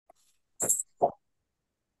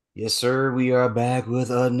Yes, sir. We are back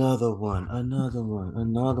with another one.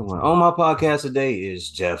 On my podcast today is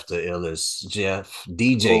Jeff Da Illest,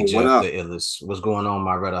 DJ Oh, what Jeff Da up? Illest. What's going on,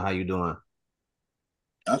 my brother? How you doing?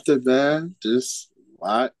 Nothing bad. Just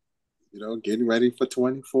what, getting ready for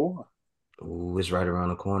 24. Ooh, it's right around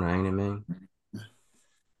the corner, ain't it, man?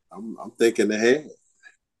 I'm thinking ahead.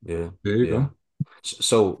 Yeah, There you yeah.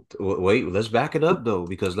 go. Wait, let's back it up though,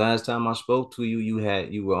 because last time I spoke to you,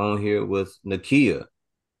 you were on here with Nakia,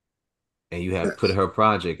 and you had put Yes. her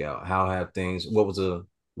project out. How have things? What was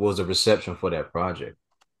the reception for that project?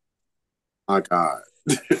 My God.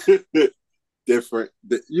 Different.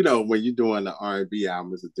 When you're doing the R&B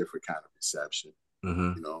album, it's a different kind of reception.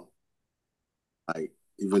 Mm-hmm. You know, like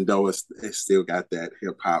even though it still got that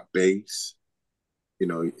hip hop bass,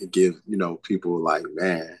 it gives, people like,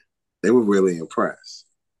 man, they were really impressed.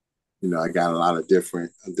 I got a lot of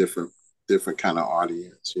different kind of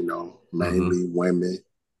audience, Mm-hmm. mainly women.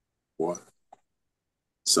 Boy.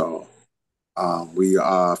 So we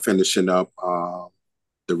are finishing up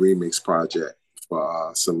the remix project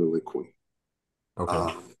for Soliloquy. Okay.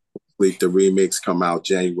 Um, the remix come out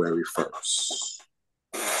January 1st.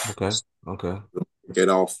 Okay. Okay. Get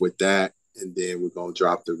off with that, and then we're going to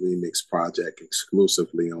drop the remix project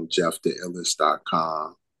exclusively on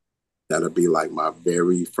jeffdaillist.com. That'll be like my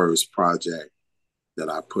very first project that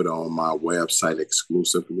I put on my website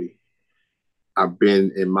exclusively.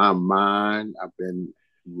 In my mind, I've been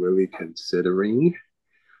really considering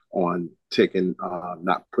on taking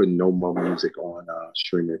not putting no more music on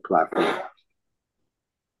streaming platforms.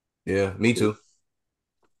 Yeah, me too.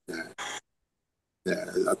 Yeah, yeah,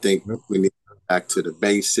 I think Yep. we need to go back to the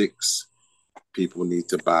basics. People need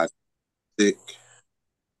to buy thick.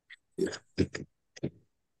 Yeah,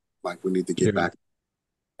 like we need to get Yeah. back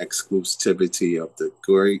to exclusivity of the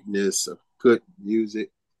greatness of good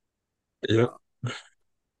music. Yep. Uh,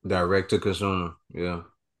 Direct to consumer. Yeah.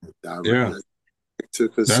 direct Yeah. to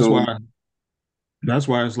That's consumer. why that's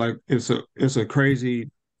why it's like it's a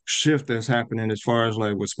crazy shift that's happening as far as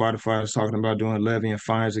like what Spotify is talking about doing levying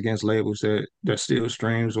fines against labels that steal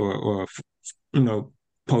streams or you know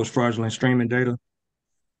post fraudulent streaming data.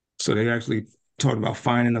 So they actually talked about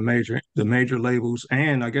fining the major labels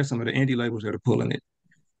and I guess some of the indie labels that are pulling it.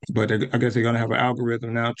 But I guess they're gonna have an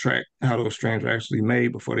algorithm now track how those streams are actually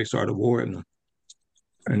made before they start awarding them.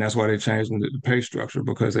 And that's why they changed the pay structure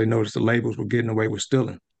because they noticed the labels were getting away with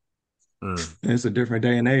stealing. Mm. And it's a different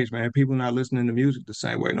day and age, man. People not listening to music the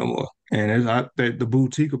same way no more. And the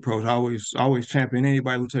boutique approach, I always champion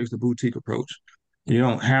anybody who takes the boutique approach. You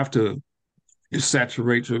don't have to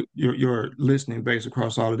saturate your listening base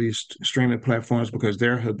across all of these streaming platforms because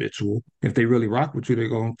they're habitual. If they really rock with you, they're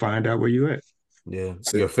gonna find out where you at. Yeah.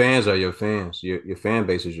 So, Your fans are your fans. Your fan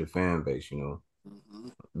base is your fan base, you know.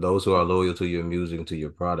 mhm. Those who are loyal to your music and to your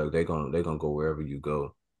product, they're gonna go wherever you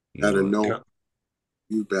go. You Better know. know Yeah.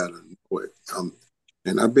 you better know it.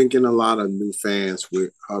 And I've been getting a lot of new fans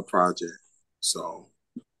with her project. So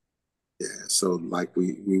yeah, so like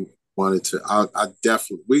we wanted to. I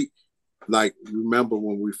definitely we like remember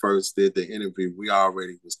when we first did the interview, we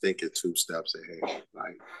already was thinking two steps ahead.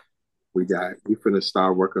 Like we finna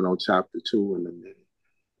start working on chapter two in a minute.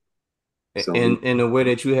 So we And the way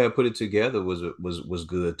that you had put it together was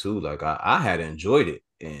good too. Like I had enjoyed it,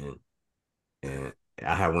 and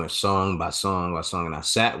I had went song by song by song, and I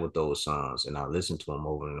sat with those songs and I listened to them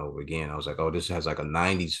over and over again. I was like, oh, this has like a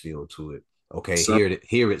 '90s feel to it. Okay, so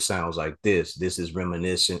here it sounds like this. This is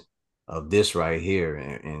reminiscent of this right here,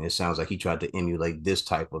 and it sounds like he tried to emulate this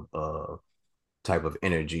type of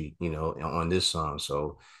energy, on this song.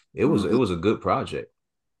 So it mhm. was a good project.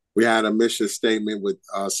 We had a mission statement with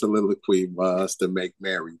soliloquy was to make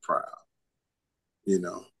Mary proud. You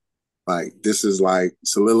know, like this is like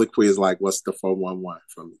soliloquy is like what's the 411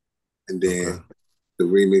 for me, and then Okay. the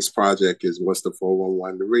remix project is what's the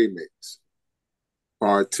 411 the remix.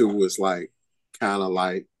 Part two was like kind of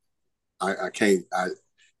like I can't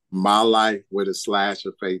my life with a slash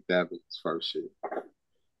of Faith Evans first shit.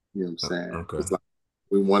 You know what I'm saying? Okay. It's like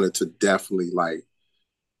we wanted to definitely like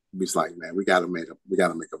we was like, man, we gotta make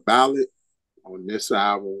a ballad on this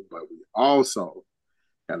album, but we also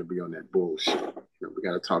gotta be on that bullshit. We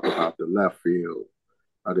gotta talk about the left field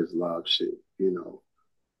of this love shit,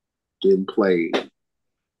 getting played,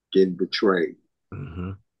 getting betrayed,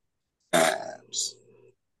 Mm-hmm. abs,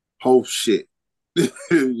 whole shit. You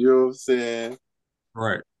know what I'm saying?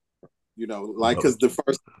 Right. Like Oh, because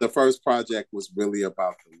the first project was really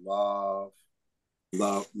about the love,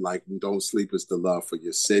 like don't sleep is the love for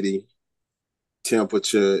your city.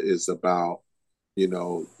 Temperature is about, you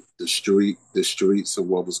know, the streets of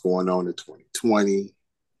what was going on in 2020.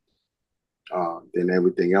 Then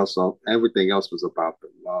everything else was about the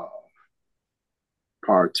love.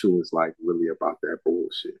 Part two is like really about that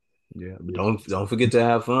bullshit. Yeah, but don't forget to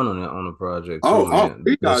have fun on the project too, Oh, man.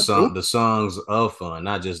 we got to The songs of fun,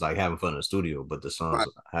 not just like having fun in the studio, but the songs right.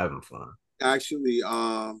 of having fun. Actually,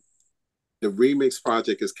 the remix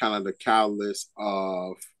project is kind of the catalyst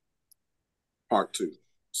of part two.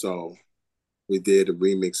 So we did a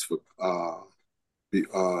remix for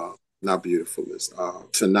not beautiful is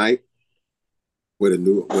tonight with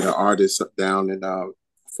an artist down in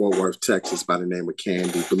Fort Worth, Texas by the name of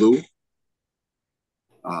Candy Blue.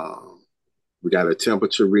 Um, we got a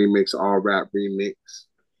temperature remix, all rap remix.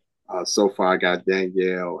 So far, I got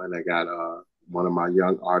Danielle and I got one of my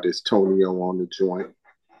young artists, Tonio, on the joint.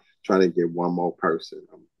 Trying to get one more person.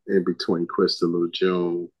 I'm in between Crystal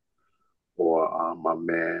June or my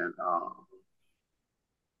man,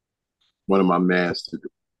 one of my mans to do.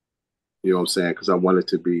 You know what I'm saying? Because I want it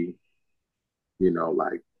to be,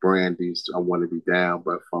 like Brandy's. I want to be down,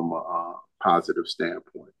 but from a positive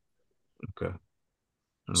standpoint. Okay.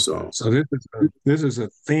 Okay. So So this is a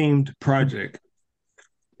themed project,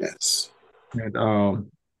 yes, and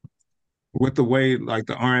with the way like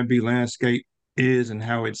the R&B landscape is and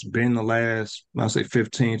how it's been the last, I'll say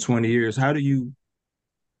 15, 20 years, how do you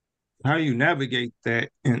navigate that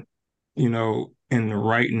in the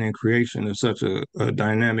writing and creation of such a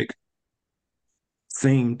dynamic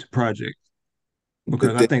themed project? the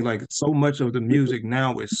Because I thing, think like so much of the music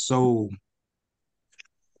now is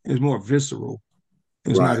more visceral.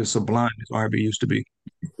 It's not right, as sublime as R&B used to be.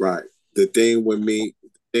 right. The thing with me,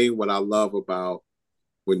 what I love about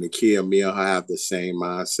when Nakia and me and her have the same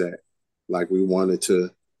mindset, like we wanted to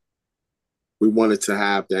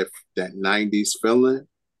have that '90s feeling,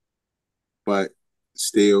 but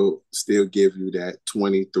still give you that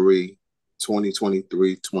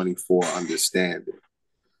 2023, 24 understanding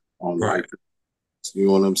on Right. like, you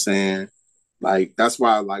know what I'm saying? Like that's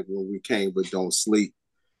why like when we came with Don't Sleep.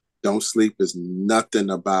 Don't Sleep is nothing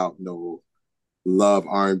about no love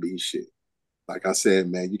R&B shit. Like I said,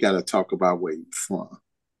 man, you got to talk about where you from.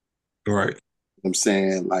 Right. I'm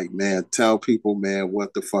saying, like, man, tell people, man,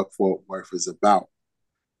 what the fuck Fort Worth is about.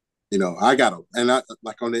 I got and I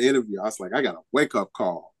like on the interview, I was like, I got a wake up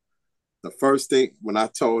call. The first thing when I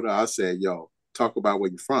told her, I said, yo, talk about where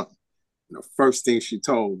you're from. And the first thing she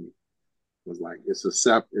told me was like, it's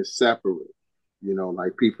separate.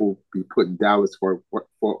 Like people be putting Dallas Fort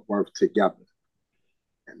Worth together,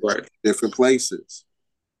 and it's Right. different places.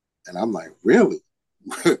 And I'm like, really?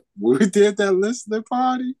 When we did that listening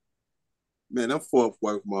party, man, them Fort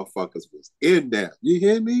Worth motherfuckers was in there. You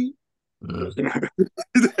hear me? Mm-hmm.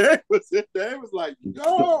 They was in there. It was like,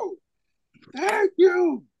 yo, thank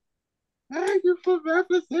you. Thank you for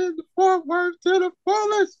representing the Fort Worth to the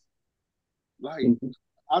fullest. Like,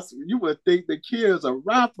 you would think the kids a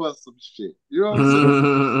rapper or some shit. You know what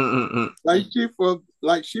I'm saying?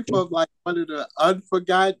 Like she from like one of the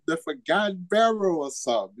forgotten barrel or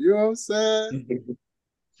something. You know what I'm saying?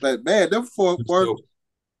 But man, them Fort Worth So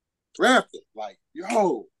rapping like,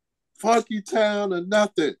 yo, Funky Town or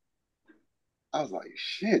nothing. I was like,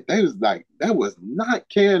 shit. They was like, that was not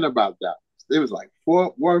caring about that. It was like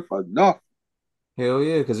Fort Worth or nothing. Hell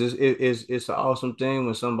yeah, because it's an awesome thing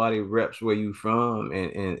when somebody reps where you from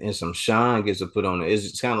and some shine gets to put on it.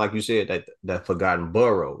 It's kind of like you said that forgotten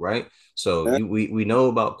borough, right? So Yeah, we know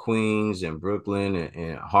about Queens and Brooklyn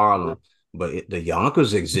and Harlem, but the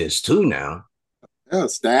Yonkers exist too now. yeah,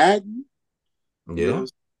 Staten. You know Yeah,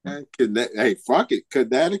 what I'm saying? Hey, fuck it,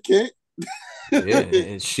 Connecticut. yeah,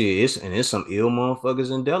 and shit, it's some ill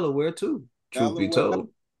motherfuckers in Delaware too. Truth be Delaware, told.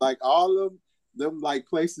 like all of them like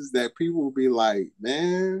places that people will be like,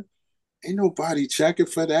 man, ain't nobody checking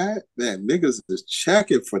for that. Man, niggas is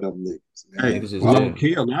checking for them niggas, hey, man. Niggas is Well, low there.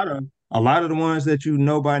 key, a lot of the ones that you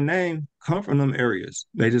know by name come from them areas.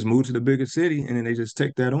 They just move to the bigger city and then they just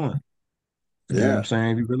take that on. You know what yeah. I'm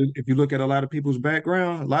saying? If you look at a lot of people's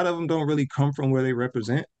background, a lot of them don't really come from where they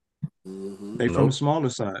represent. Mm-hmm. They from the Nope. smaller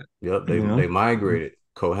side, Yep. you They know? migrated,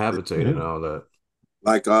 cohabitated, Yeah. and all that.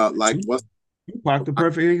 Like what's Tupac the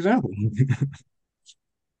perfect example.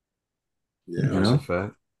 yeah, You That's a know?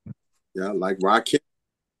 fact. yeah, like Rakim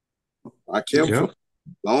from Yeah.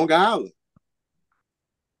 Long Island.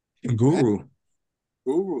 Man, Guru.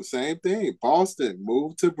 Guru, same thing. Boston,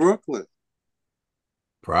 moved to Brooklyn.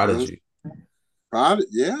 You know, Prodigy,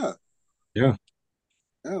 yeah, Yeah.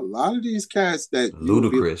 yeah. A lot of these cats that you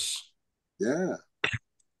would be, Ludacris. yeah,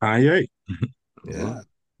 Kanye. Yeah. yeah,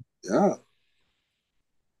 yeah,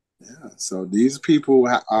 yeah. So these people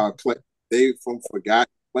are they from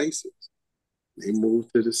forgotten places. They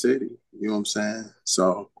moved to the city. You know what I'm saying?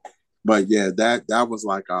 So, but yeah, that was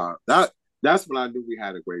like that. that's when I knew we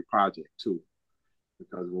had a great project too.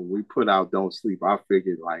 Because when we put out Don't Sleep, I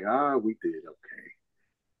figured like, we did okay.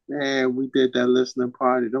 Man, we did that listening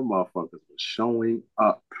party. Them motherfuckers were showing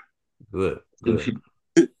up. Good, good.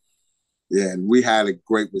 Yeah, and we had a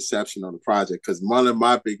great reception on the project because one of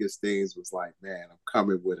my biggest things was like, man, I'm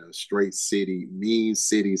coming with a straight city, mean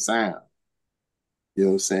city sound. You know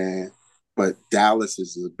what I'm saying? But Dallas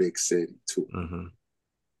is a big city too. Mm-hmm.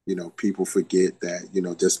 You know, people forget that, you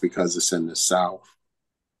know, just because it's in the South,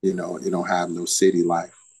 you know, you don't have no city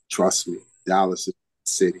life. Trust me, Dallas is a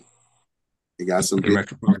city. You got some big,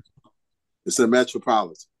 it's a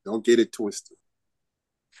metropolitan. Don't get it twisted.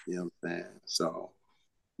 You know what I'm saying? So,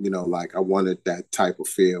 you know, like I wanted that type of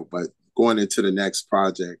feel. But going into the next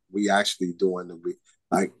project, we actually doing the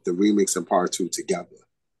remix and part two together.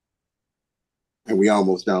 And we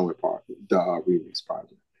almost done with the remix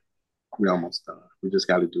project. We almost done. We just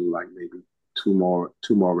got to do like maybe two more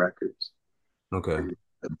records. Okay.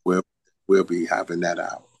 And we'll be having that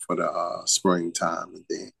out for the springtime, and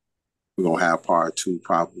then we're gonna have part two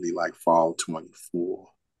probably like fall 24.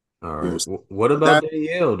 All You right. know, What but about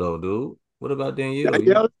Danielle though, dude? What about Danielle?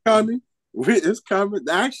 Danielle is coming. It's coming.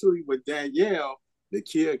 Actually, with Danielle, the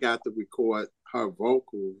kid got to record her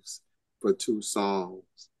vocals for 2 songs,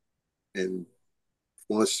 and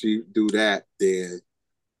once she do that, then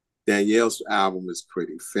Danielle's album is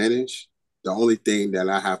pretty finished. The only thing that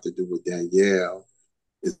I have to do with Danielle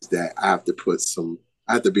is that I have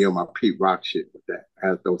to be on my Pete Rock shit with that. I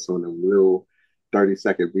have to throw some of them little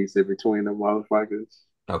 30-second beats in between them motherfuckers.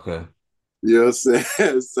 Okay. You know what I'm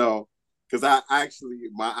saying? So, because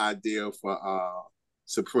my idea for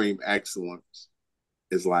Supreme Excellence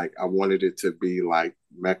is like, I wanted it to be like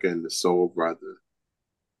Mecca and the Soul Brother,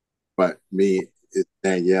 but me, it's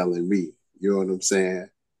Danielle and me. You know what I'm saying?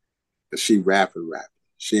 She rapping.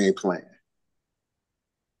 She ain't playing.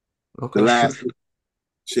 The Okay. last,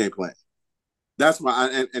 she ain't playing. That's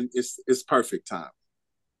my, and it's perfect time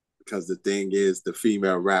because the thing is the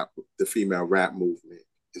female rap movement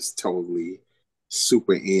is totally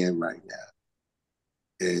super in right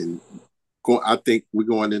now. And I think we're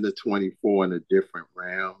going into 24 in a different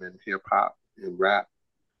realm in hip hop and rap.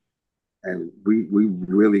 And we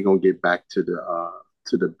really gonna get back to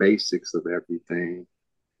the basics of everything,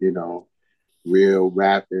 you know, real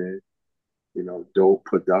rapping, you know, dope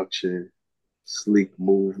production, sleek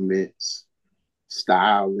movements,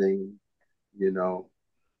 styling, you know,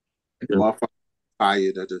 motherfuckers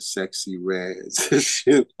tired of the sexy reds and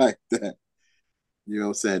shit like that. You know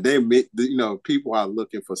what I'm saying? You know, people are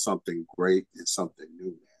looking for something great and something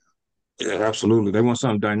new Yeah, absolutely. They want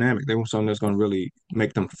something dynamic. They want something that's going to really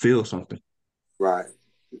make them feel something. now. Right.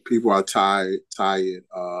 People are tired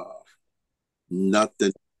of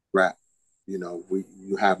nothing rap. You know,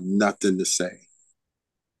 you have nothing to say.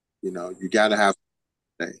 You know, you gotta have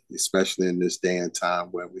to say, especially in this day and time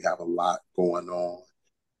where we have a lot going on.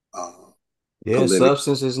 Uh Yeah, Political.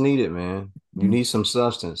 substance is needed, man. You need some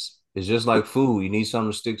substance. It's just like food. You need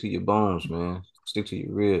something to stick to your bones, man. Stick to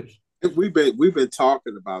your ribs. We've been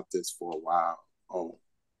talking about this for a while. Oh,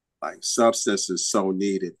 like substance is so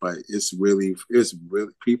needed, but it's really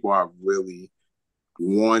people are really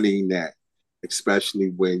wanting that, especially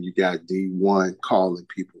when you got D1 calling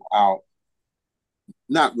people out,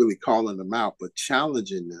 not really calling them out, but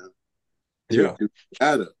challenging them to Yeah. do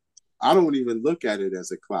better. I don't even look at it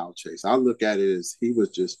as a cloud chase. I look at it as he was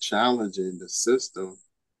just challenging the system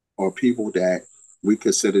or people that we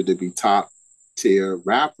consider to be top tier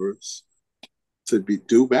rappers to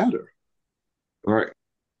do better. Right.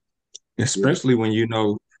 You know, Especially when you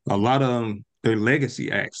know a lot of them, they're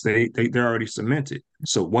legacy acts. They're already cemented.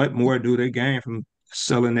 So what more do they gain from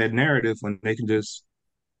selling that narrative when they can just,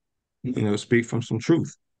 speak from some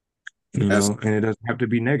truth, that's and it doesn't have to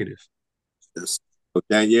be negative. Yes. So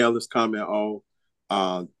Danielle is coming on.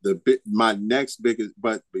 My next biggest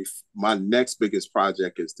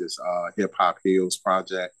project is this Hip Hop Heals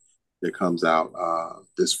project that comes out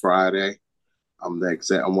this Friday. I'm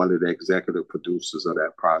one of the executive producers of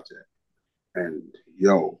that project. And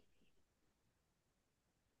yo,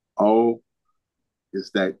 oh, it's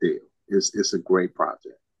that deal. It's a great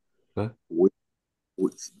project. Okay. We,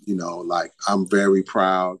 you know, like I'm very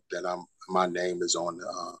proud that my name is on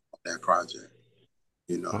that project.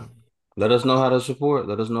 You know, Let us know how to support.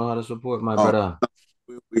 Let us know how to support, my oh, brother.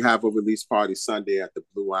 we have a release party Sunday at the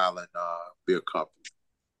Blue Island Beer Company.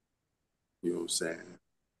 You know what I'm saying?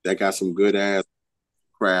 They got some good ass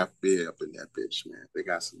craft beer up in that bitch, man. They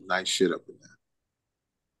got some nice shit up in there.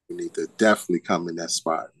 We need to definitely come in that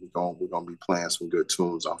spot. We're gonna be playing some good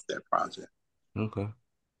tunes off that project. Okay.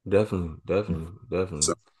 Definitely, definitely, So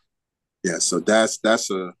definitely. yeah, so that's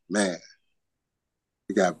a man.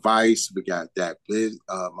 We got Vice. We got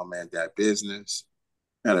my man that business.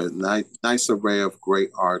 Had a nice array of great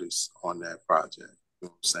artists on that project. You know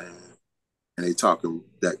what I'm saying? And they talking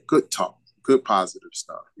that good talk, good positive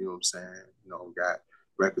stuff. You know what I'm saying? You know, got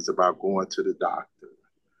records about going to the doctor,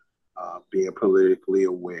 being politically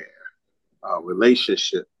aware,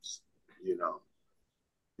 relationships. You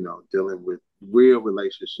know, dealing with real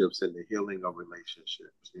relationships and the healing of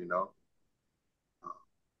relationships. Uh,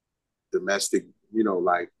 domestic.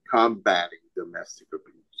 Like combating domestic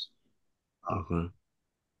abuse. Um, Mm-hmm.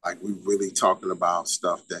 like we really talking about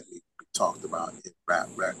stuff that need to be talked about in rap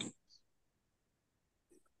records.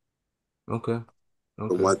 Okay. The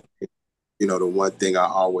Okay. one, the one thing I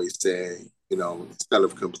always say, instead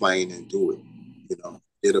of complaining, do it.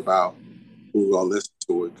 Get about who gonna listen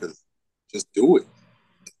to it because just do it.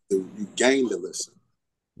 You gain the listen.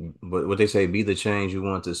 But what they say, be the change you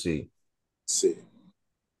want to see. That's it.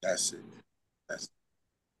 That's it. That's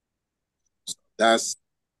that's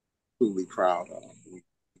truly proud of.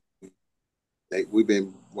 We've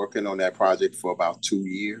been working on that project for about 2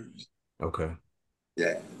 years. Okay.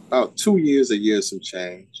 Yeah, about 2 years, a year, some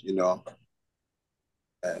change.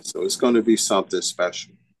 And so it's going to be something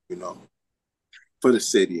special. You know, for the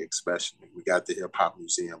city especially. We got the hip hop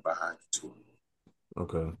museum behind it too.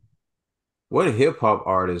 Okay. What hip hop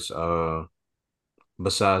artists,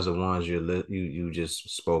 besides the ones you just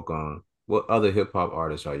spoke on, what other hip hop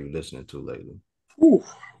artists are you listening to lately? Whew.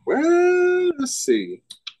 Well, let's see.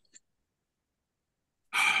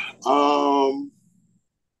 Um,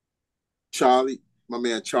 Charlie, my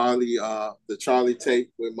man Charlie, the Charlie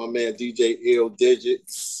tape with my man DJ Ill Digit,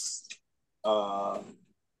 uh,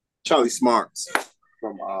 Charlie Smarts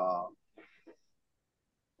from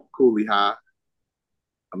Cooley High.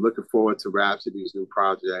 I'm looking forward to Rhapsody's new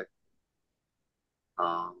project.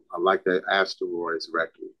 I like that Asteroids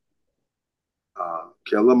record.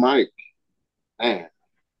 Killer Mike, man,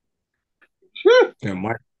 Yeah,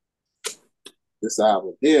 Mike. this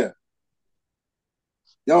album here,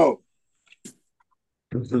 yo,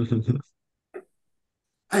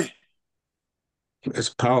 hey, It's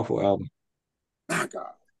a powerful album. my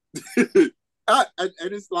God.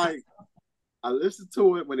 And it's like, I listened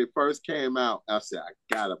to it when it first came out. I said, I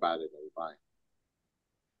gotta buy it on.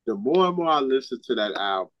 The more and more I listen to that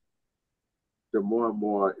album, the more and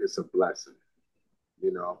more it's a blessing,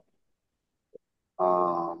 you know.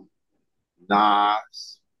 Um,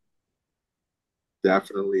 Nas,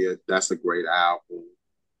 definitely, that's a great album.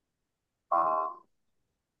 Um,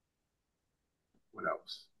 what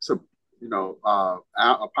else? So,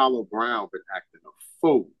 Apollo Brown been acting a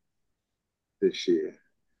fool this year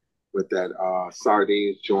with that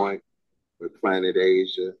Sardines joint with Planet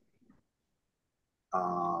Asia.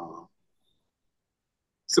 Uh,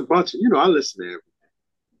 it's a bunch of, I listen to everything,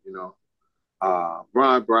 you know.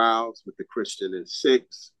 Brian Browse with the Christian in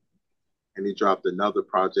Six, and he dropped another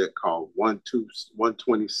project called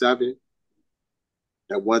 127.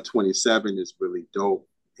 That 127 is really dope.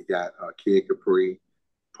 He got Kid Capri,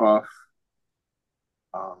 Puff,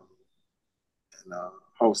 um, and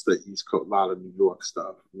host of East Coast, a lot of New York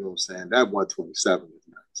stuff. You know what I'm saying? That 127 is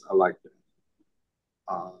nice. I like that.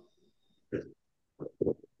 Um,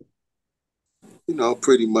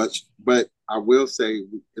 pretty much. But I will say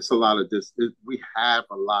it's a lot of this. We have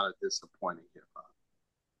a lot of disappointing hip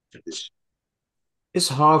hop. It's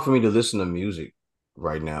hard for me to listen to music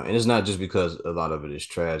right now. And it's not just because a lot of it is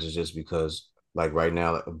trash. It's just because, like right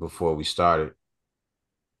now, like, before we started,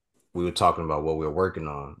 we were talking about what we were working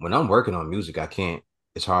on. When I'm working on music, I can't,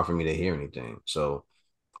 it's hard for me to hear anything. So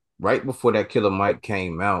right before that Killer Mike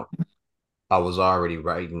came out, I was already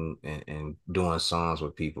writing and doing songs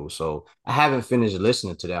with people. So I haven't finished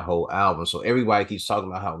listening to that whole album. So everybody keeps talking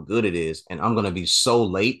about how good it is. And I'm gonna be so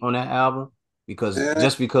late on that album Yeah.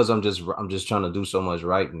 because I'm just trying to do so much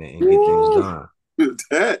writing and get things done.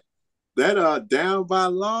 That Down by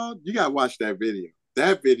Law, you gotta watch that video.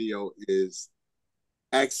 That video is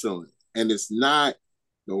excellent. And it's not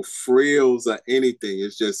no frills or anything.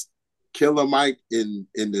 It's just Killer Mike in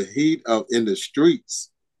the heat of in the streets.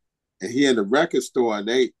 And he in the record store and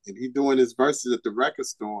he doing his verses at the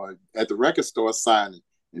record store signing,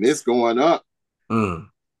 and it's going up. Mm.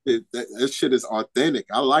 That shit is authentic.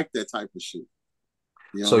 I like that type of shit.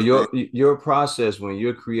 You know So what I'm saying? your process when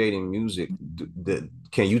you're creating music,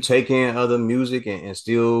 can you take in other music and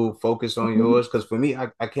still focus on yours? Because for me,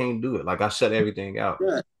 I can't do it. Like I shut everything out.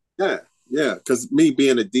 Yeah, yeah, yeah. Because me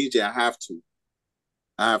being a DJ, I have to.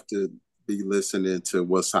 I have to be listening to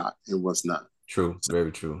what's hot and what's not. True,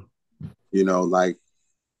 very true. Like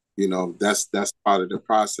that's part of the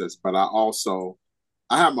process. But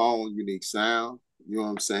I have my own unique sound. You know what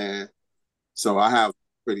I'm saying? So I have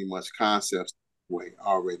pretty much concepts way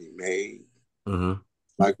already made. Mm-hmm.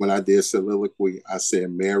 Like when I did soliloquy, I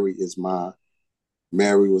said Mary was my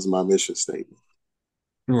mission statement.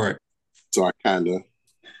 Right. So I kind of,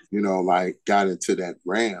 like got into that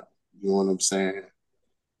realm. You know what I'm saying?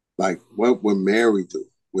 Like, what would Mary do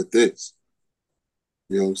with this?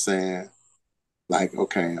 You know what I'm saying? Like,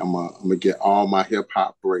 okay, I'm gonna get all my hip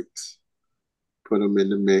hop breaks, put them in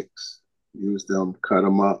the mix, use them, cut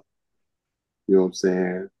them up. You know what I'm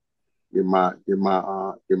saying? Get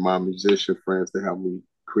my musician friends to help me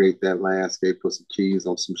create that landscape, put some keys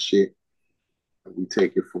on some shit, and we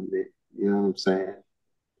take it from there. You know what I'm saying?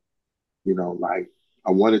 Like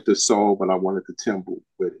I wanted the soul, but I wanted the tempo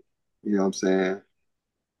with it. You know what I'm saying?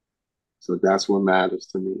 So that's what matters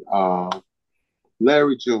to me.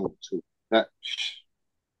 Larry June too. That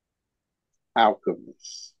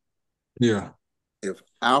Alchemist. Yeah. If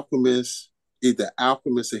Alchemist, either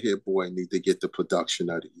Alchemist or Hit Boy need to get the production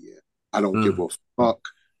of the year. I don't give a fuck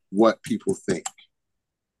what people think.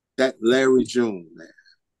 That Larry June, man.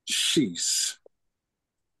 Jeez.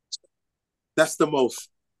 That's the most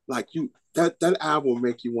like you that album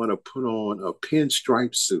make you want to put on a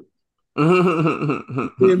pinstripe suit.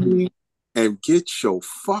 You hear me? And get your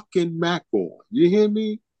fucking Mac on. You hear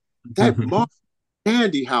me? That Mark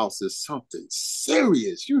Candy House is something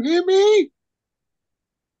serious. You hear me?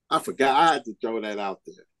 I forgot I had to throw that out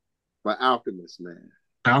there. But Alchemist, man.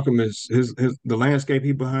 Alchemist, the landscape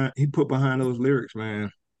he put behind those lyrics,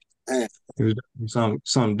 man. Man, It was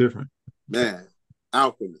something different. man.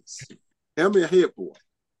 Alchemist. Tell me a Hit Boy.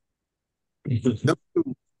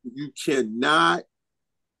 You cannot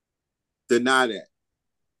deny that.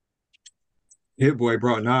 Hit Boy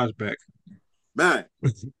brought Nas back. Man,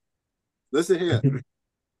 listen here.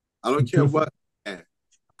 I don't care what. Man.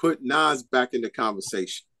 Put Nas back in the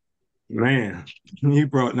conversation. Man, he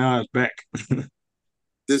brought Nas back.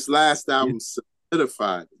 This last album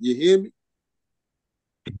solidified. You hear me?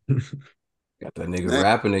 Got that nigga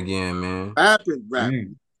rapping again, man. Rapping.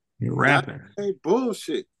 Man, he rapping. That ain't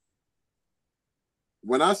bullshit.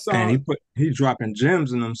 When I saw and he dropping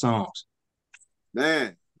gems in them songs.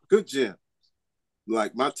 Man, good gems.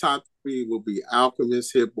 Like my top three will be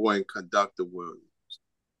Alchemist, Hit Boy, and Conductor Williams.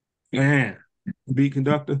 Man, beat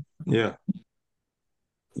conductor. Yeah.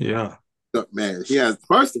 Yeah. Look, man, he has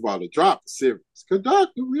first of all the drop is serious.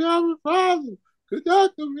 Conductor, we have a problem.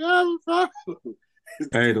 Conductor, we have a problem.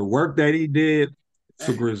 Hey, the work that he did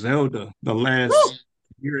for Griselda the last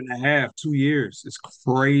year and a half, 2 years, is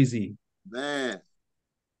crazy. Man,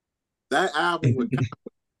 that album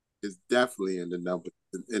is definitely in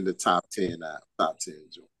the top 10 top 10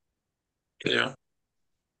 joint. Yeah.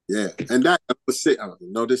 Yeah. And that was it. I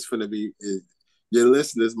know this gonna be your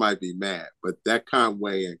listeners might be mad, but that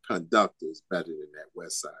Conway and Conductor is better than that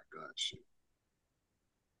West Side Gun shit.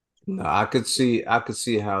 No, I could see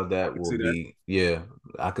how that will be. Yeah,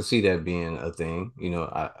 I could see that being a thing.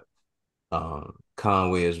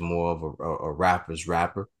 Conway is more of a rapper's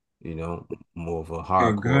rapper, more of a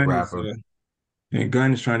hardcore rapper. And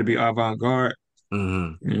Gun is trying to be avant-garde.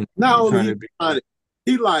 Mm-hmm. Not only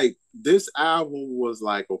he like this album was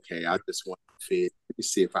like, okay, I just want to fit. Let me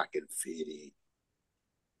see if I can fit it.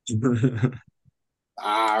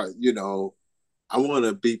 I want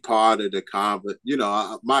to be part of the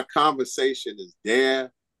my conversation is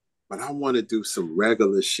there, but I want to do some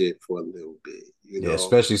regular shit for a little bit, Yeah,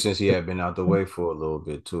 especially since he had been out the way for a little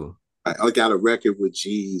bit too. I got a record with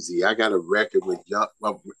Jeezy. I got a record with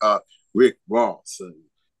Rick Ross. And,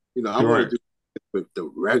 I want to do it with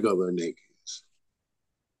the regular niggas.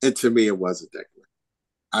 And to me, it wasn't that great.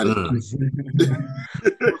 I didn't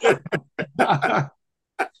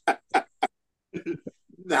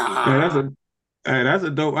Nah. That's a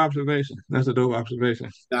dope observation. That's a dope observation.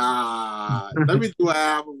 Nah. Let me do an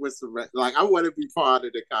album with some like I want to be part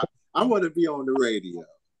of I want to be on the radio.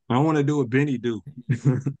 I want to do what Benny do.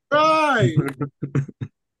 Right.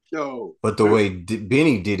 Yo. But the way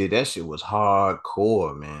Benny did it, that shit was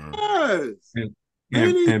hardcore, man. Yes.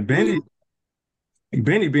 And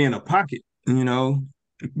Benny be in a pocket,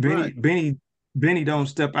 Benny don't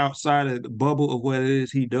step outside of the bubble of what it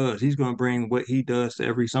is he does. He's gonna bring what he does to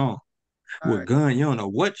every song. Right. With Gun, you don't know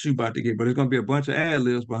what you about to get, but it's gonna be a bunch of ad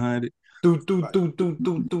libs behind it. And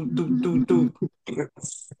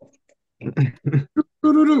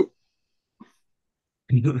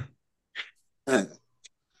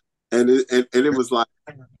it was like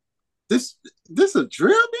this a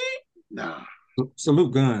drill beat? Nah.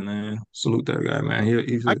 Salute Gun, man. Salute that guy, man.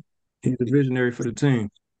 He's a visionary for the team.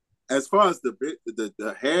 As far as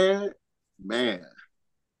the hair, man,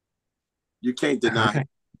 you can't deny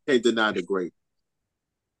the great.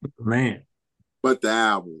 Man. But the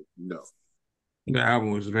album, no. The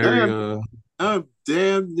album was very Damn, I'm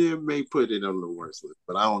damn near may put it on the worst list,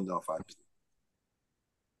 but I don't know if I do.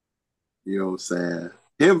 You know what I'm saying?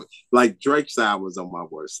 Him like Drake's album was on my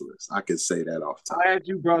worst list. I can say that off top. glad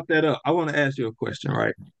you brought that up. I want to ask you a question,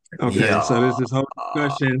 right? Okay, so Yeah.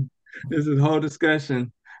 this is whole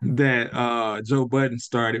discussion that Joe Budden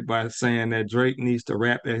started by saying that Drake needs to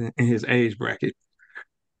rap in his age bracket.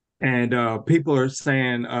 And people are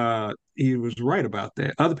saying he was right about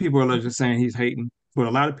that. Other people are just saying he's hating, but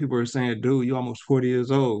a lot of people are saying, dude, you're almost 40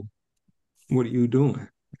 years old. What are you doing?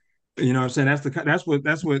 You know what I'm saying? That's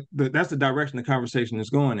the direction the conversation is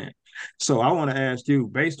going in. So I want to ask you,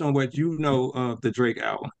 based on what you know of the Drake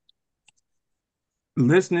album,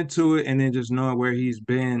 listening to it and then just knowing where he's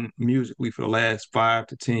been musically for the last 5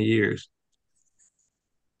 to 10 years,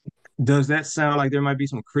 does that sound like there might be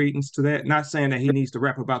some credence to that? Not saying that he needs to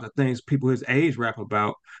rap about the things people his age rap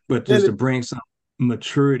about, but just to In bring some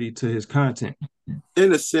maturity to his content.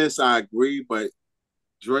 in a sense, I agree, but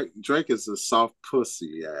Drake is a soft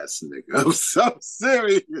pussy ass nigga. I'm so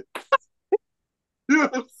serious. You know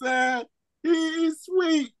what I'm saying? He's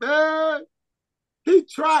sweet, man. He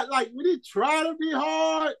tried, like, when he tried to be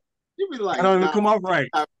hard, you be I like, don't even nah, come off right.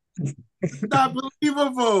 not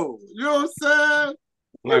believable. You know what I'm saying?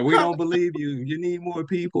 Like You we come don't believe you. You need more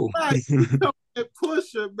people. right, you come and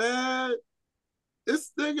push it, man.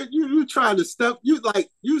 This nigga, you trying to step, you like,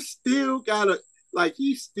 you still gotta, like,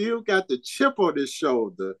 he still got the chip on his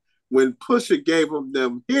shoulder when Pusha gave him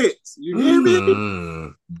them hits. You hear me?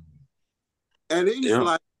 Mm. And he's Yeah.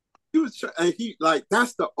 like, and he like,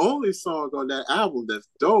 that's the only song on that album that's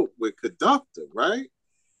dope with Conductor, right?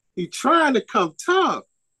 He trying to come tough.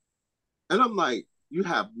 And I'm like, you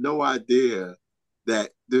have no idea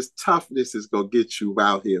that this toughness is gonna get you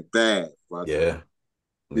out here bad, brother. Yeah.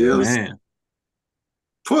 You know Yeah. what I'm saying?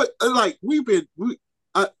 Man.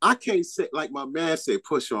 Like I can't say like my man said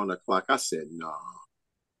push on the clock. I said, no,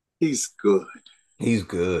 he's good. He's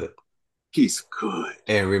good. He's good.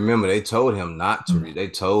 And remember, they told him not to. They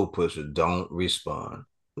told Pusha, don't respond.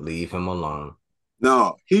 Leave him alone.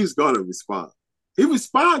 No, he's gonna respond. He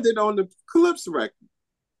responded on the Clips record.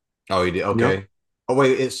 Oh, he did. Yep. Okay. Oh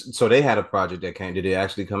wait, it's so they had a project that came. Did it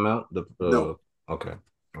actually come out? The No, okay.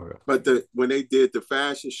 Okay. but when they did the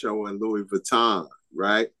fashion show in Louis Vuitton,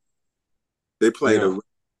 right? They played Yeah. a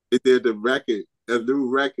they did the record, a new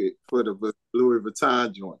record for the Louis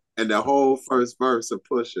Vuitton joint. And the whole first verse of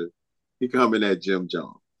Pusha, he coming at Jim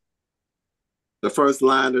Jones. The first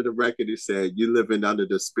line of the record, he said, "You living under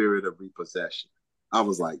the spirit of repossession." I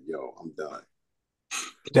was like, yo, I'm done.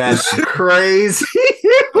 That's crazy.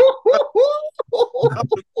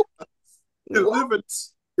 You living in the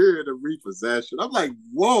spirit of repossession. I'm like,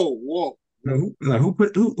 whoa.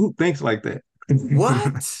 Who thinks like that?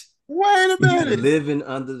 What? Wait a You minute. living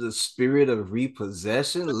under the spirit of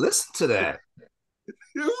repossession? Listen to that.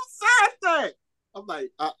 Who said that? I'm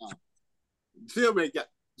like, Jim ain't got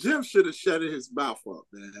Jim should have shut his mouth up,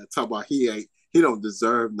 man. Talk about he don't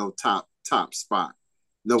deserve no top spot,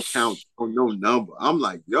 no count, or no number. I'm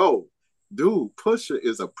like, yo, dude, Pusha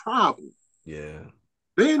is a problem. Yeah.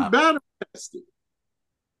 Being I, battle tested.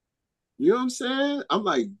 You know what I'm saying? I'm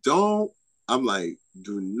like, don't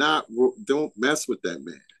mess with that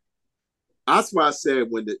man. That's why I said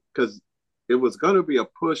because it was gonna be a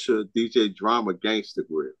Pusha DJ Drama Gangsta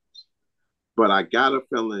Grill. But I got a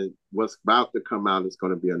feeling what's about to come out is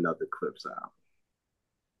going to be another Clips album.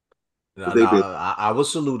 no, They've been, I will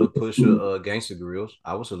salute a Pusha Gangsta Grills.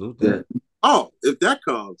 I will salute yeah. that. Oh, if that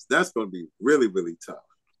comes, that's going to be really, really tough.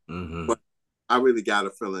 Mm-hmm. But I really got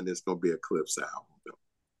a feeling it's going to be a Clips album.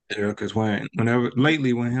 Yeah, because whenever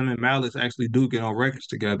lately when him and Malice actually do get on records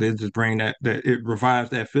together, it just bring that it revives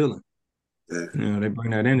that feeling. Yeah, You know, they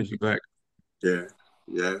bring that energy back. yeah,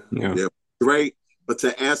 yeah, Yeah. yeah. Great. But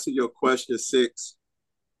to answer your question, Six,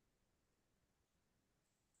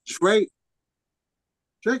 Drake,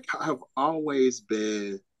 Drake have always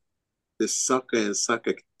been this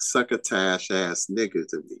succotash ass nigga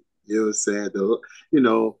to me. You know what I'm saying?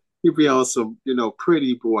 He be on some,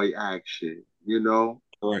 pretty boy action,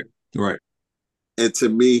 Right. Right. And to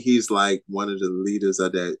me, he's like one of the leaders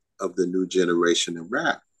of the new generation in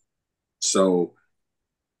rap. So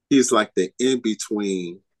he's like the in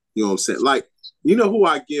between, you know what I'm saying? Like, you know who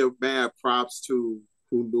I give mad props to,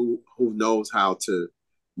 who knows how to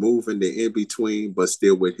move in the in between, but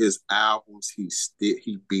still with his albums, he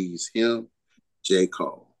beats him, J.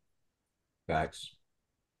 Cole. Facts.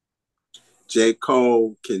 J.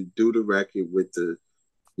 Cole can do the record with the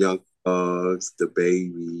Young Thugs, the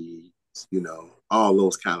Baby, all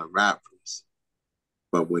those kind of rappers.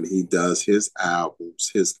 But when he does his albums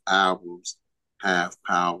have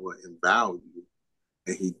power and value,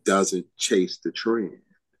 and he doesn't chase the trend.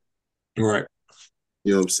 Right.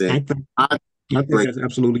 You know what I'm I saying? think I I think Drake, that's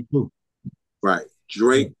absolutely true. right.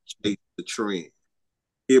 Drake chased the trend.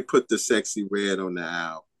 He'll put the sexy red on the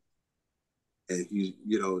album and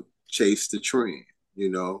chase the trend, you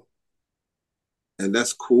know, and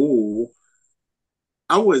that's cool.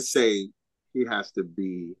 I would say he has to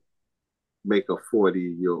be make a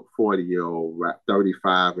 40-year old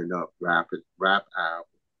 35 and up rap album.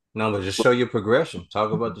 No, but just But, show your progression.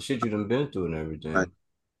 Talk about the shit you done been through and right, everything.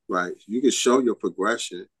 right. You can show your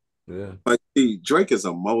progression, Yeah. but see, Drake is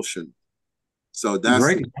emotional. So that's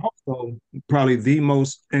Drake is also probably the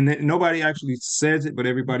most, and nobody actually says it, but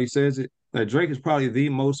everybody says it. That Drake is probably the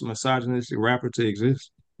most misogynistic rapper to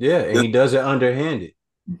exist. Yeah, and yes, he does it underhanded.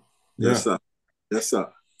 Yeah. sir. Yes, sir.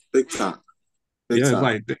 Big time. Big Yeah, it's time.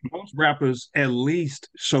 like most rappers at least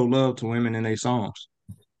show love to women in their songs.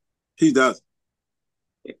 He does.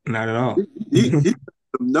 Not at all. He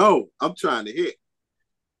no, I'm trying to hit.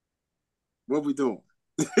 What we doing?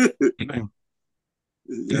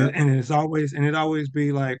 Yeah. And it always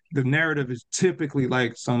be like the narrative is typically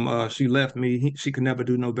like some she left me, she could never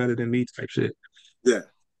do no better than me type shit. Yeah.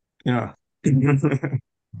 Yeah.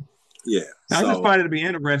 Yeah. I just So find it to be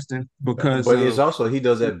interesting because But it's of also he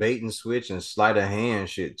does that bait and switch and sleight of hand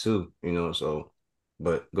shit too, so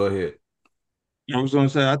but go ahead. I was going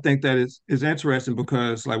to say, I think that is interesting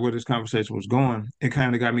because, like, where this conversation was going, it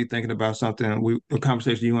kind of got me thinking about something a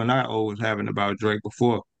conversation you and I always having about Drake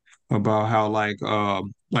before, about how like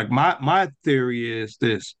my theory is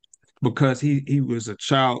this, because he was a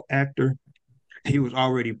child actor, he was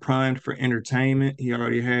already primed for entertainment, he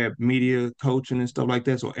already had media coaching and stuff like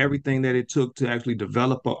that, so everything that it took to actually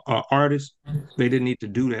develop a artist, they didn't need to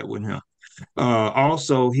do that with him.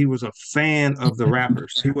 Also, he was a fan of the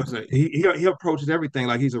rappers. He was he approaches everything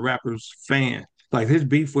like he's a rapper's fan. Like his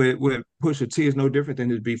beef with Pusha T is no different than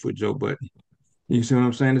his beef with Joe Budden. You see what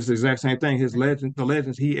I'm saying? It's the exact same thing. The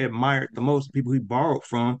legends he admired the most, people he borrowed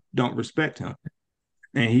from, don't respect him,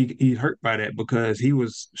 and he's hurt by that because he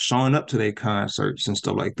was showing up to their concerts and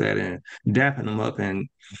stuff like that and dapping them up. And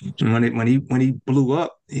when he blew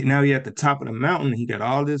up, now he at the top of the mountain. He got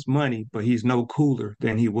all this money, but he's no cooler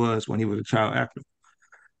than he was when he was a child actor.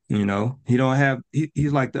 He don't have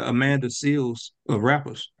he's like the Amanda Seals of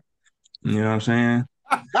rappers. You know what I'm saying?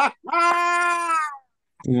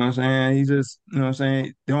 You know what I'm saying? He just, you know what I'm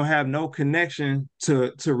saying, they don't have no connection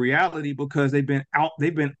to reality because they've been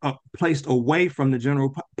placed away from the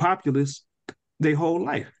general populace their whole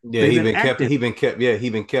life. Yeah, They've been acting. he been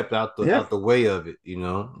kept out the Yeah. way of it,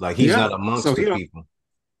 Like he's Yeah. not amongst So the he don't people.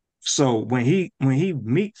 so when he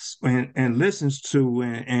meets and listens to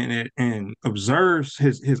and observes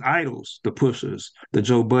his idols, the Pushers, the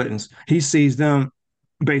Joe Buttons, he sees them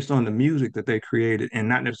based on the music that they created and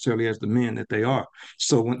not necessarily as the men that they are.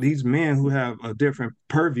 So when these men who have a different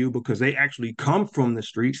purview because they actually come from the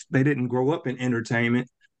streets, they didn't grow up in entertainment,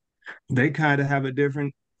 they kind of have a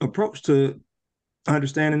different approach to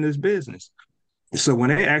understanding this business. So when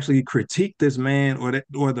they actually critique this man or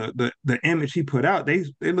the image he put out, they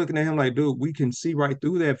looking at him like, dude, we can see right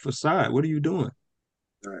through that facade. What are you doing?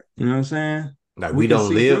 right. You know what I'm saying? Like We can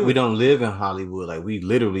see through we it. don't live in Hollywood. Like we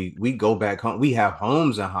go back home. We have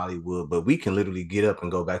homes in Hollywood, but we can literally get up and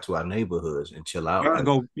go back to our neighborhoods and chill We out. could Like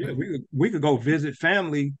go, yeah, we could go visit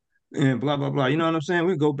family and blah blah blah. You know what I'm saying?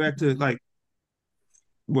 We go back to like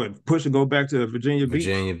what push to go back to Virginia Beach.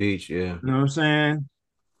 Virginia Beach, yeah. You know what I'm saying?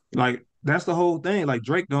 Like that's the whole thing. Like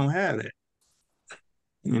Drake don't have that.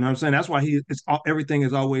 You know what I'm saying? That's why everything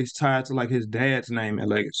is always tied to like his dad's name and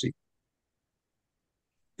legacy.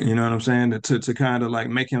 You know what I'm saying? To kind of like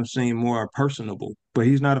make him seem more personable. But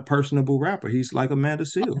he's not a personable rapper. He's like Amanda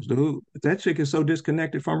Seals, dude. That chick is so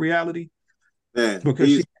disconnected from reality Man, because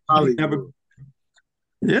he's she never, Hollywood.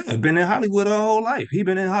 yeah, been in Hollywood her whole life. He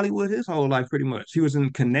been in Hollywood his whole life pretty much. He was in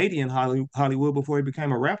Canadian Hollywood before he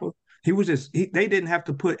became a rapper. He was they didn't have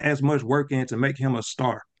to put as much work in to make him a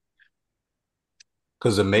star.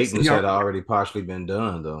 Because the maintenance He had already, already partially been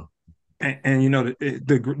done, though. and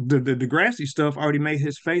the Degrassi stuff already made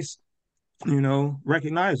his face,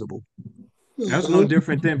 recognizable. That's no Mhm.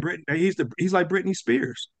 different than Britney. He's like Britney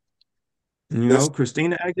Spears, Yes,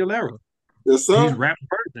 Christina Aguilera. yes, He's sir. rap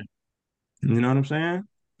version. You know what I'm saying?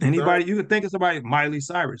 Sir. Anybody you could think of somebody, Miley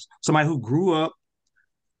Cyrus, somebody who grew up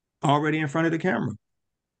already in front of the camera.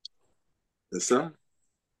 Yes, sir.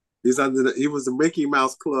 He was the Mickey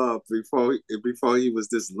Mouse Club before he was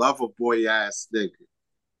this lover boy ass nigga.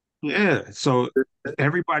 Yeah. So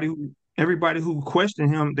everybody who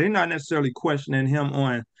questioned him, they're not necessarily questioning him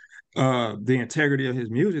on the integrity of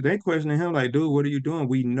his music. They questioning him like, dude, what are you doing?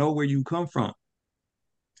 We know where you come from.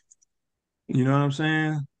 You know what I'm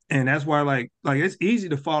saying? And that's why like it's easy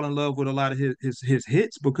to fall in love with a lot of his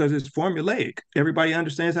hits because it's formulaic. Everybody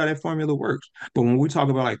understands how that formula works. But when we talk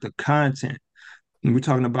about like the content, and we're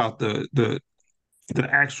talking about the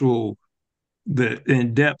actual the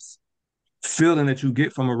in-depth feeling that you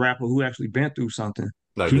get from a rapper who actually been through something,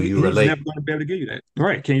 Like, do you he's never relate? going to be able to give you that.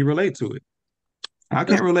 Right. Can you relate to it? I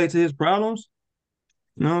can't relate to his problems.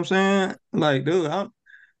 You know what I'm saying? Like, dude,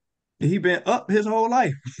 he been up his whole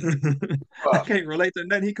life. I Fuck. can't relate to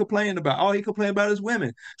nothing he complained about. All he complained about is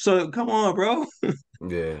women. So come on, bro.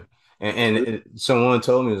 Yeah. Someone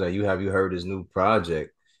told me was like, you heard his new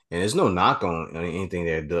project? And there's no knock on anything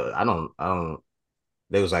that does. I don't.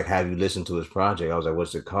 They was like, have you listened to his project? I was like,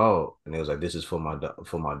 what's it called? And they was like, this is for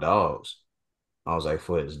for my dogs. I was like,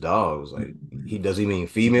 for his dogs. Like, he mean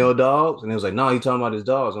female dogs? And it was like, no, he talking about his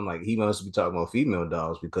dogs. I'm like, he must be talking about female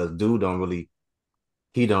dogs because dude don't really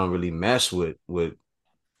mess with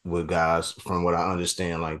guys from what I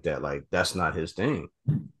understand like that. Like that's not his thing.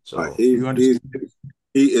 Like So You understand?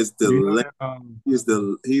 he is You know the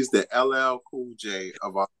that he's the LL Cool J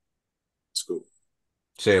of our school.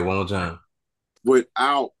 say it one more time.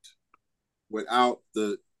 Without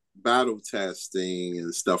the battle testing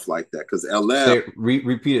and stuff like that. Because LL,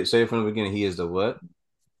 Repeat it. Say it from the beginning. He is the what?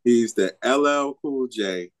 he's the LL Cool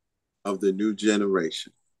J of the new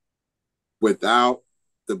generation. Without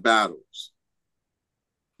the battles,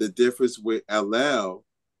 the difference with LL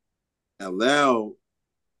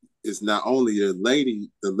is not only the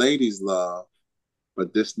ladies love,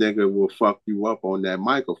 but this nigga will fuck you up on that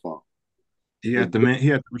microphone. And he had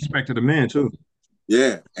the respect of the man too.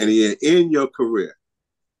 yeah, and he in your career.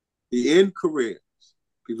 He in careers.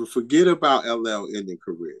 People forget about LL ending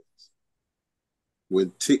careers.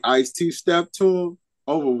 When Ice T stepped to him,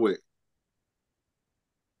 over with.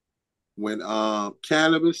 When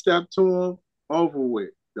Cannabis stepped to him, over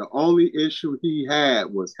with. The only issue he had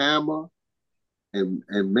was Hammer and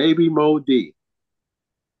maybe Mo D. You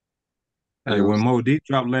Hey, know what when I'm Mo Deep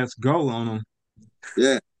dropped "Let's Go" on him, saying?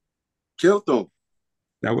 Yeah, killed him.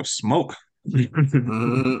 that was smoke. there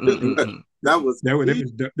That was was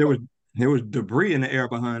heat. there was debris in the air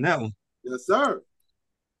behind that one. Yes, sir.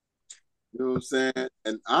 You know what I'm saying?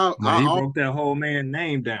 And Like he broke that whole man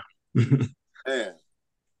name down. man.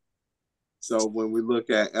 So when we look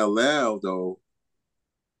at LL though,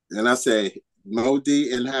 and I say Mo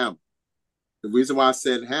D and Hammer. The reason why I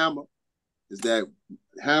said Hammer is that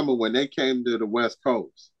Hammer, when they came to the West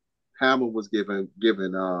Coast, Hammer was given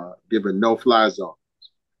no fly zone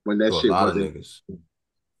when that To a shit lot of niggas.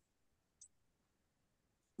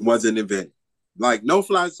 wasn't invented. Like no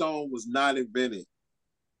fly zone was not invented.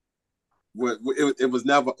 It was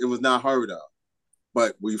not heard of.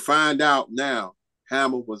 But we find out now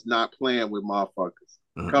Hammer was not playing with motherfuckers.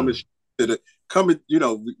 Coming Mm-mm. to the coming,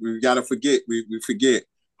 we gotta forget, we forget.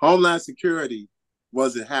 Homeland Security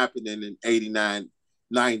wasn't happening in 89,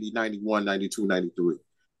 90, 91, 92, 93,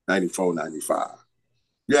 94, 95.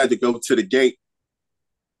 You had to go to the gate.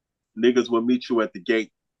 Niggas would meet you at the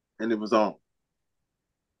gate, and it was on.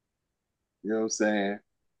 You know what I'm saying?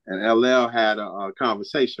 And LL had a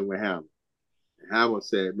conversation with Hammer. And Hammer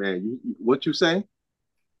said, "Man, what you say?"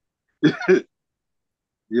 You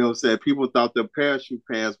know what I'm saying? People thought the parachute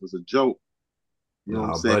pants was a joke. You know what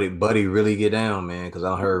I'm No, saying? buddy, really get down, man. Because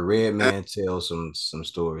I heard Redman tell some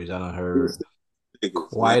stories. I done heard Niggas, man.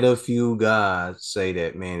 quite a few guys say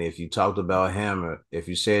that, man. If you talked about Hammer, if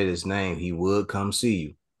you said his name, he would come see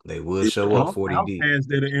you. They would show up 40 deep. Outkast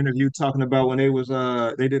did an interview talking about when they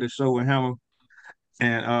did a show with Hammer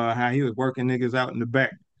and how he was working niggas out in the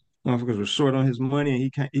back. Motherfuckers was short on his money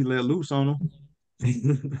and he let loose on them.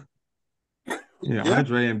 Yeah, Yeah,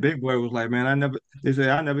 Andre and Big Boy was like, man, they said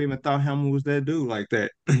I never even thought Hammer was that dude like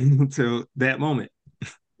that until that moment.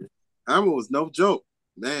 Hammer was no joke,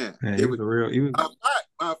 man. Man, he It was was. a real, he was, Matter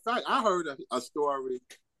of fact, I heard a story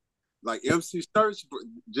like MC Search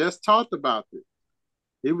just talked about this.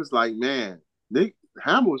 He was like, man, Nick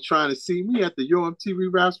Hammer was trying to see me at the UMTV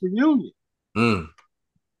Raps reunion. Mm.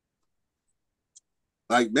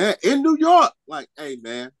 Like, man, in New York. Like, hey,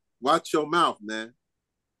 man, watch your mouth, man.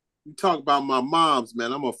 You talk about my moms,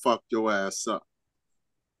 man, I'm gonna fuck your ass up.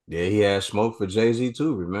 Yeah, he had smoke for Jay-Z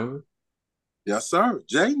too, remember? Yes, sir.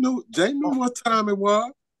 Jay knew what time it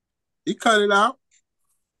was. He cut it out.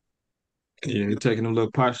 yeah, You he taking them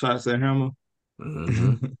little pot shots at Hammer.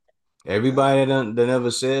 Mm-hmm. know? Everybody that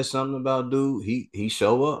never said something about dude, he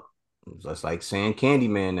show up. It's just like saying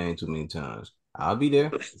Candyman name too many times. I'll be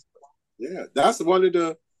there. Yeah, that's one of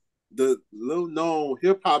the little known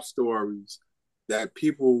hip hop stories that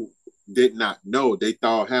people did not know. They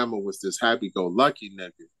thought Hammer was this happy go lucky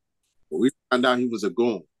nigga, but we found out he was a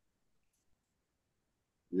goon.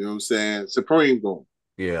 You know what I'm saying? Supreme Boom.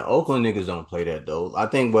 Yeah, Oakland niggas don't play that though. I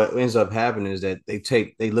think what ends up happening is that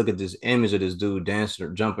they look at this image of this dude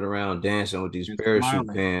dancing, jumping around, dancing with these And parachute smiling.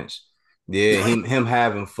 pants. Yeah, him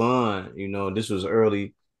having fun. You know, this was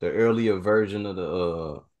the earlier version of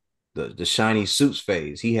the shiny suits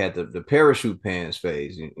phase. He had the parachute pants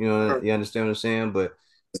phase. You know, Sir, you understand what I'm saying? But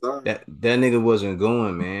sir. that nigga wasn't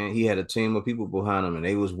going, man. He had a team of people behind him, and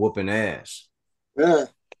they was whooping ass. Yeah.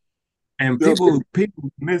 And Them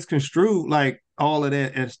people misconstrue like all of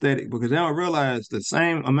that aesthetic because they don't realize the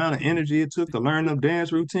same amount of energy it took to learn them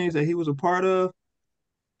dance routines that he was a part of.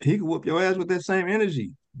 He could whoop your ass with that same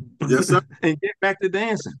energy Yes, sir. and get back to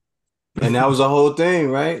dancing. And that was the whole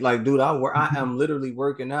thing, right? Like, dude, I am literally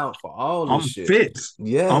working out for all this I'm shit. fit. I'm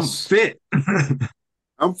Yes. fit.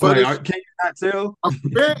 I'm for Like, the can you not tell? I'm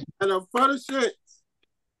fit and I'm for the shit.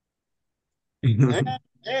 And,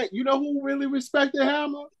 and you know who really respected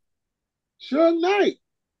Hammer? Suge Knight.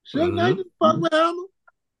 Suge Knight Mm-hmm. didn't fuck with Hammer.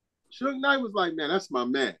 Suge Knight was like, man, that's my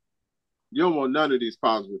man. You don't want none of these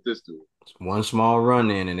problems with this dude. One small run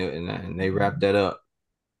in, and they wrapped that up.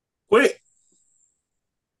 Quick.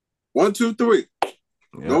 1, 2, 3. Yeah,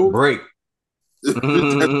 No. break. That's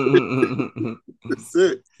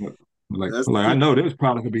it. That's Like I it. know this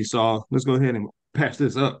problem could be solved. Let's go ahead and patch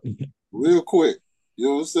this up. Real quick. You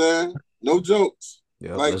know what I'm saying? No jokes.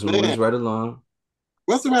 Yep, Like, let's move man, this right along.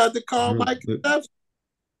 what's him had to call Real- Mike Conception?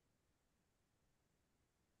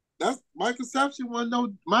 That's Mike Conception was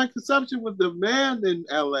no Mike Conception was the man in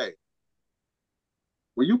LA.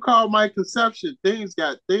 When you call Mike Conception, things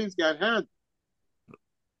got handled.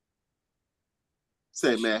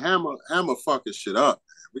 Say, man, Hammer fucking shit up.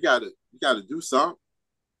 We gotta do something.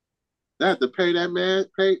 They have to pay that man,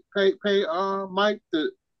 pay Mike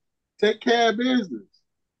to take care of business.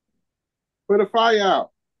 Put a fire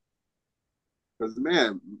out. Cause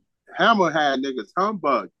man, Hammer had niggas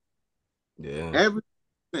humbug Yeah. every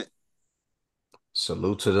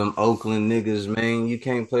Salute to them Oakland niggas, man. You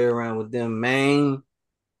can't play around with them, man.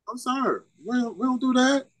 I'm sorry. We don't do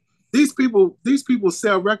that. These people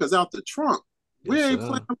sell records out the trunk. We Yes, ain't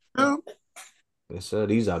playing sir. with them. Yes, sir.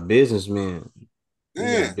 These are businessmen. These are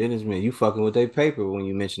Man, businessmen. You fucking with their paper when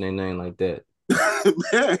you mention their name like that.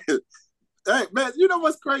 man. Hey, man, you know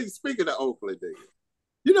what's crazy? Speaking of Oakland, nigga.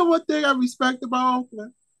 You know what thing I respect about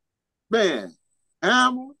Oakland? Man,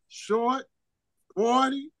 Hammer, Short,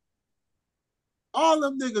 40, all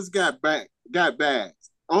them niggas got bags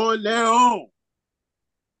on their own.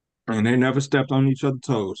 And they never stepped on each other's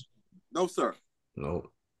toes. No, sir. No.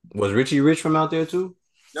 Was Richie Rich from out there too?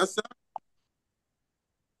 Yes, sir.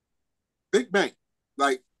 Big bank.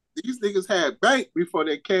 Like these niggas had bank before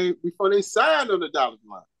they signed on the dollar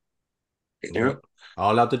line. Yeah. Yep.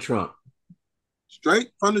 All out the trunk. Straight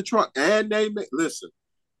from the trunk. And listen,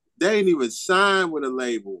 they ain't even signed with a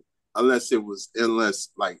label unless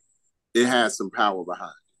like it had some power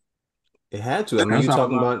behind It had to. I it. mean, That's how a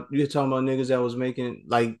lot. you're talking about niggas that was making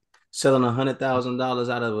like selling $100,000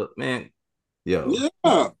 out of a man. Yo,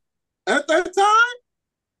 Yeah. At that time,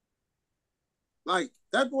 like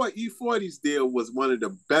that boy E40's deal was one of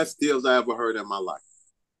the best deals I ever heard in my life.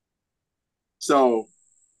 So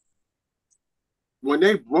when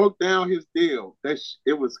they broke down his deal,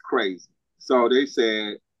 it was crazy. So they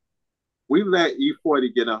said we let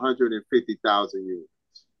E40 get 150,000 units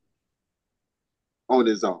on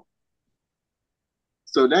his own.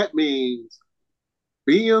 So that means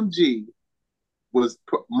BMG was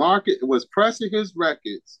pressing his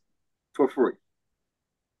records for free.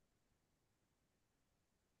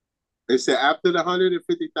 They said after the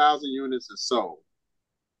 150,000 units are sold,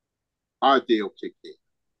 our deal kicked in.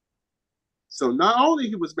 So not only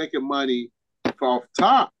he was making money from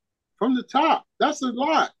the top, that's a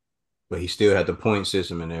lot. but he still had the point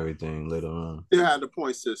system and everything later on. They had the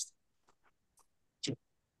point system.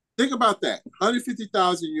 Think about that.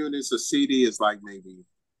 150,000 units, a CD is like maybe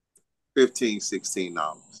 $15,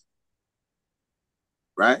 $16.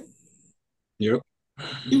 Right? Yep.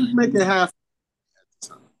 He was making half at the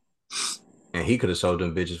time. And he could have sold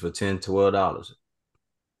them bitches for $10, $12.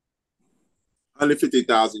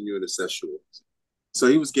 150,000 units, that's sure. So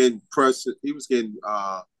he was getting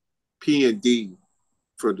P&D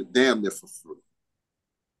for the damn near for free.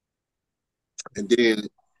 And then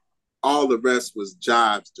all the rest was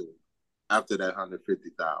jobs doing after that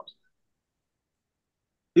 150,000.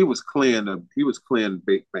 He was clearing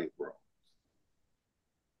big bankroll.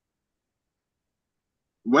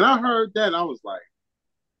 When I heard that, I was like,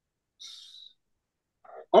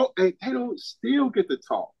 oh, and they don't still get to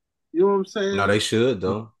talk. You know what I'm No, saying? they should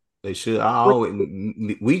though. They should. I always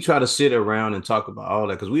we try to sit around and talk about all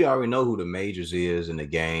that because we already know who the majors is in the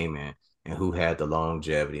game, and and who had the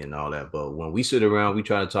longevity and all that. But when we sit around, we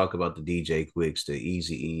try to talk about the DJ Quicks, the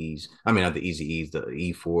Easy E's. I mean, not the Easy E's, the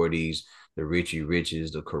E40s, the Richie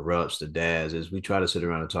Riches, the Corrupts, the Dazzes. We try to sit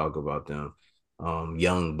around and talk about them.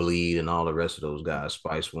 Young Bleed and all the rest of those guys,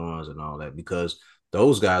 Spice Ones and all that, because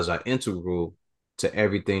those guys are integral to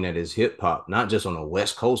everything that is hip hop, not just on the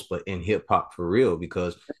West Coast, but in hip hop for real.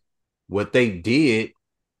 Because what they did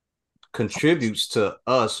contributes to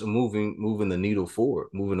us moving the needle forward,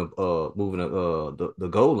 moving the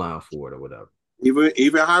goal line forward or whatever.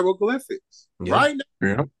 Even hieroglyphics. Yeah. Right now.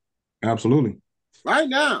 Yeah, absolutely. Right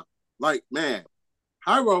now. Like, man,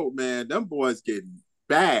 Hyro, man, them boys getting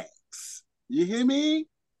bags. You hear me?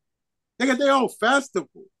 They got their own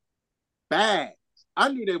festival. Bags. I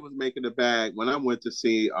knew they was making a bag when I went to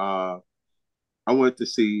see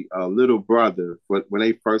Little Brother when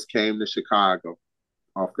they first came to Chicago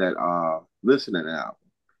off that listening album.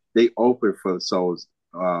 They opened for Souls,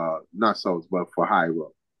 not Souls, but for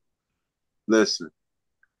Hyro. Listen,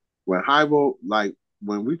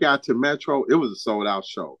 when we got to Metro, it was a sold out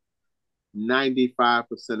show. 95%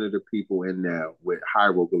 of the people in there with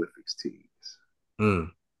hieroglyphics tees. 90%.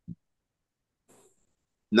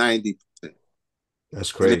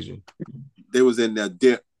 That's crazy. They was in their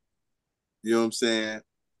dip. You know what I'm saying?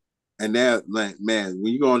 And they're like, man,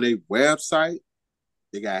 when you go on their website,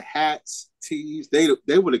 they got hats, tees. They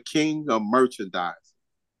were the king of merchandise.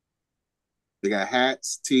 They got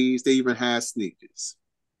hats, tees. They even had sneakers.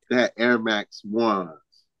 They had Air Max 1s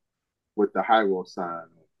with the Hyro sign.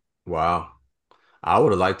 Wow. I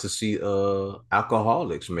would have liked to see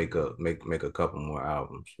Alcoholics make a couple more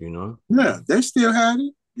albums, you know? Yeah, they still had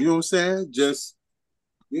it. You know what I'm saying? Just,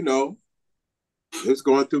 it's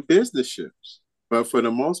going through business ships. But for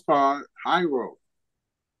the most part, Hyro.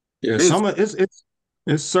 Yeah, some of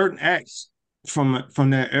it's certain acts from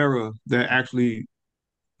that era that actually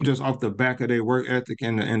just off the back of their work ethic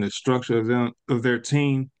and the structure of their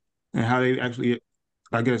team and how they actually,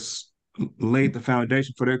 I guess, laid the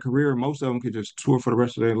foundation for their career. Most of them could just tour for the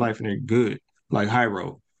rest of their life and they're good. Like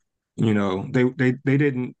Hyro, they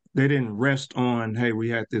didn't rest on, hey, we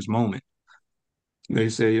had this moment. They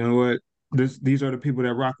say, you know what, these are the people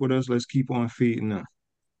that rock with us. Let's keep on feeding them.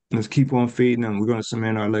 Let's keep on feeding them. We're going to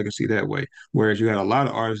cement our legacy that way. Whereas you got a lot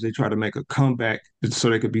of artists, they try to make a comeback so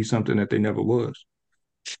they could be something that they never was.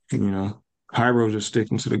 Hyro's just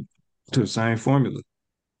sticking to the same formula.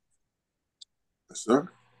 Yes, sir.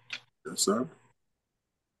 Yes, sir.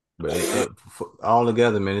 But all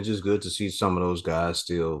together, man, it's just good to see some of those guys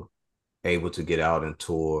still able to get out and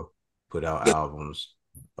tour, put out albums,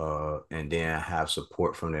 and then have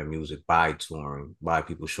support from their music by touring, by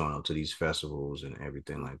people showing up to these festivals and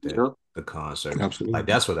everything like that. Yeah. The concerts. Absolutely. Like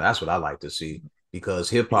that's what I like to see. Because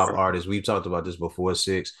hip hop artists, we've talked about this before,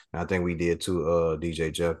 Six, and I think we did too,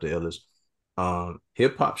 DJ Jeff Da Illest.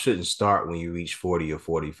 Hip hop shouldn't start when you reach 40 or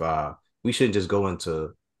 45. We shouldn't just go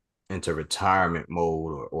into retirement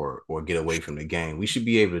mode or get away from the game. We should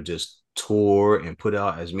be able to just tour and put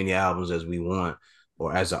out as many albums as we want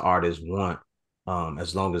or as the artists want,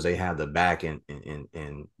 as long as they have the back and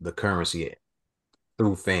the currency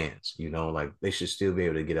through fans. Like they should still be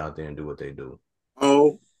able to get out there and do what they do.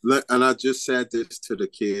 Oh, and I just said this to the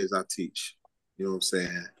kids I teach. You know what I'm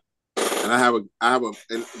saying? And I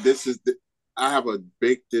have a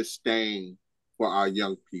big disdain for our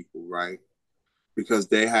young people, right? Because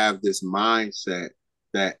they have this mindset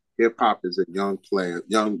that hip hop is a young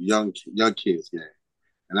kids game.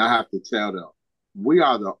 And I have to tell them, we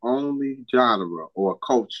are the only genre or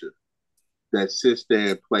culture that sits there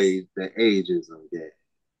and plays the ageism game.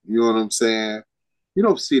 You know what I'm saying? You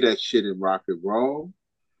don't see that shit in rock and roll.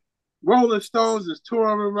 Rolling Stones is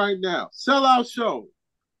touring right now. Sellout show.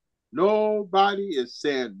 Nobody is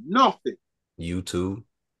saying nothing. YouTube,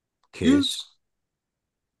 Kiss,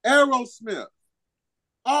 Aerosmith.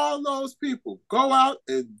 All those people go out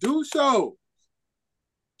and do shows.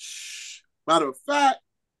 Matter of fact,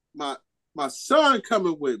 my son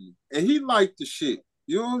coming with me, and he liked the shit.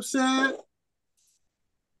 You know what I'm saying?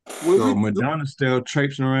 So Madonna's still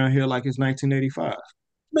traipsing around here like it's 1985.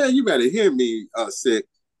 Man, you better hear me, Sick.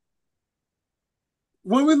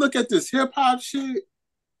 When we look at this hip hop shit,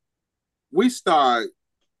 we start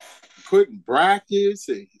putting brackets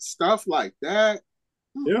and stuff like that.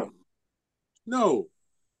 Yeah. No.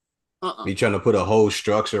 Be trying to put a whole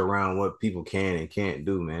structure around what people can and can't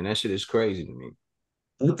do, man. That shit is crazy to me.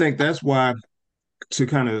 I think that's why, to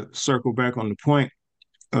kind of circle back on the point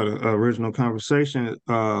of the original conversation,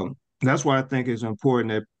 that's why I think it's important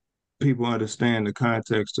that people understand the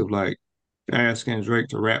context of like asking Drake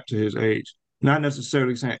to rap to his age. Not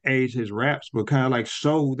necessarily saying age his raps, but kind of like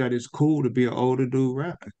show that it's cool to be an older dude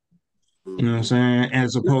rapping. You know what I'm Mm-hmm. saying?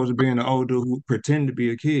 As opposed to being an old dude who pretend to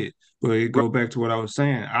be a kid. But it go back to what I was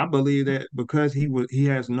saying. I believe that because he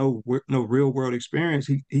has no real world experience,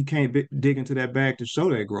 he can't dig into that bag to show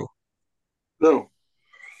that growth. No,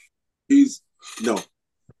 he's no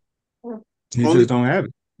He only just don't have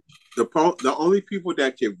it. the only people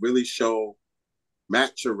that can really show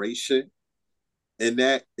maturation and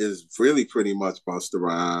that is really pretty much Busta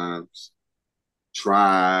Rhymes,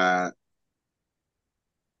 Tribe,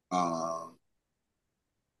 um,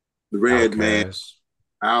 the Red Man,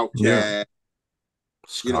 Outcast, Yeah.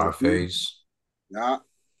 Outkast. You know, Scarface, yeah,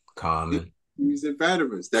 Common. these are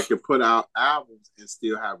veterans that can put out albums and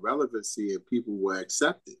still have relevancy and people will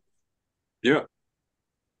accept it. Yeah.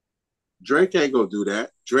 Drake ain't gonna do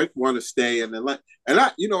that. Drake want to stay in the line, and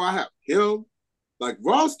I have him. Like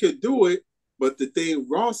Ross could do it, but the thing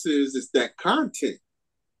Ross is that content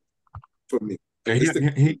for me. And It's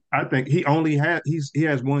the I think he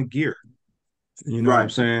has one gear. You know what I'm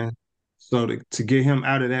right, saying? So to get him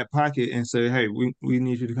out of that pocket and say, hey, we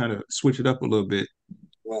need you to kind of switch it up a little bit,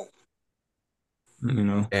 right. you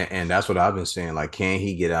know. And that's what I've been saying. Like, can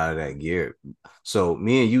he get out of that gear? So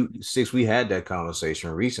me and you, Six, we had that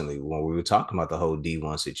conversation recently when we were talking about the whole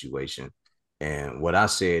D1 situation. And what I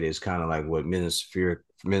said is kind of like what Minister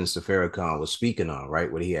Farrakhan was speaking on,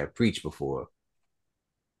 right? What he had preached before.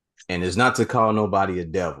 And it's not to call nobody a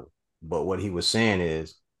devil, but what he was saying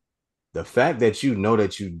is the fact that you know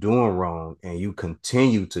that you're doing wrong and you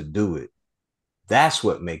continue to do it, that's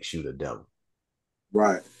what makes you the devil.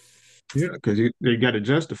 Right. Yeah, because they got to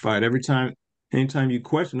justify it every time. Anytime you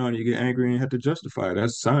question on it, you get angry and have to justify it.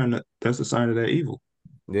 That's a sign of that evil.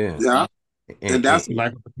 Yeah. Yeah. And, And that's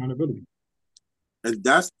Lack of accountability. and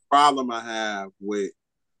that's the problem I have with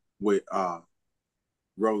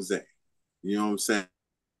Rose. You know what I'm saying?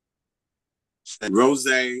 Rose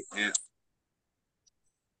and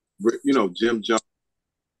Jim Jones.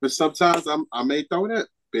 But sometimes I may throw that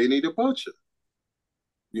Benny the Butcher.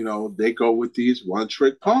 They go with these one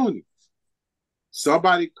trick ponies.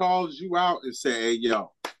 Somebody calls you out and say, "Hey,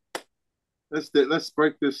 yo, let's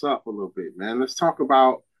break this up a little bit, man. Let's talk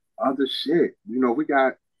about other shit. We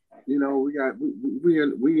got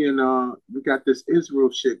this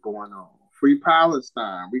Israel shit going on. Free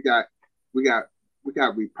Palestine. We got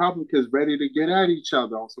Republicans ready to get at each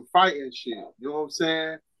other on some fighting shit. You know what I'm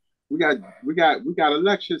saying? We got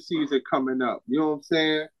election season coming up. You know what I'm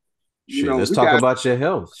saying? shit, let's We talk got about your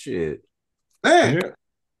health. Shit. man. Yeah,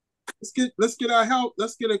 Let's get our health.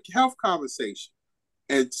 Let's get a health conversation.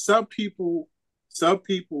 And some people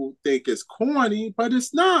think it's corny, but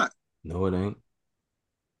it's not. No, it ain't.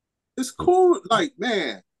 It's cool. Like,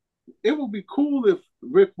 man, it would be cool if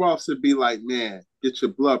Rick Ross would be like, man, get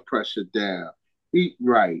your blood pressure down, eat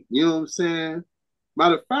right. You know what I'm saying?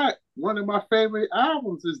 Matter of fact, one of my favorite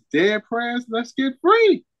albums is Dead Prayers, Let's Get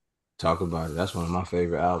Free. Talk about it. That's one of my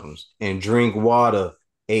favorite albums. And drink water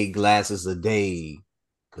 8 glasses a day,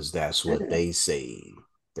 because that's what Yeah. they say.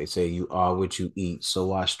 They say you are what you eat,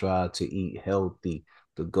 so I strive to eat healthy.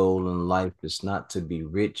 The goal in life is not to be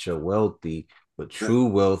rich or wealthy, but true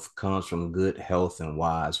wealth comes from good health and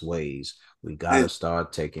wise ways. We got to And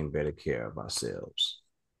start taking better care of ourselves.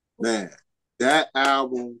 man, that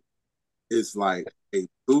album is like a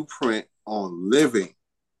blueprint on living.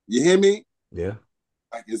 You hear me? Yeah.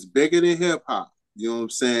 Like it's bigger than hip hop. You know what I'm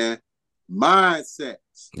saying?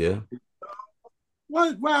 Mindsets. Yeah.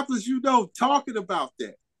 What rappers talking about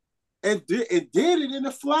that and did it in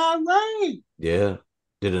a fly rain? Yeah.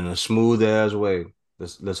 Did it in a smooth ass way.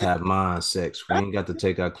 Let's have mind sex. We ain't got to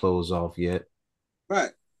take our clothes off yet.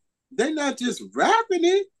 Right. They not just rapping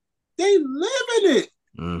it, they living it.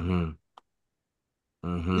 Mm-hmm. You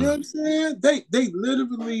know Mm-hmm. what I'm saying? They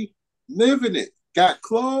literally living it. Got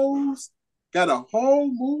clothes, got a whole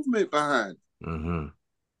movement behind Mm-hmm.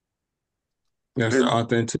 that's it. the And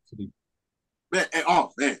authenticity, man,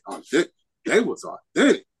 they was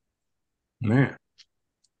authentic. man.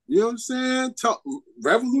 You know what I'm saying?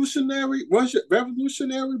 Revolutionary, was it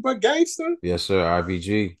revolutionary but gangster? Yes, sir.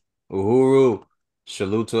 RBG. Uhuru.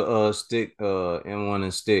 Salute to Stick, M1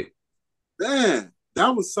 and Stick. Man, that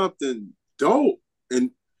was something dope.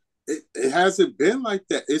 And it hasn't been like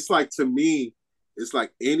that. It's like to me, it's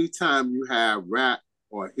like anytime you have rap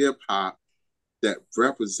or hip hop that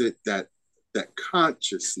represent that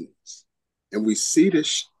consciousness, and we see the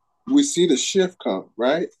shift come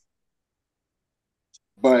right.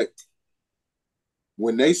 But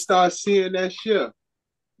when they start seeing that shift,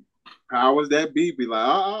 powers that be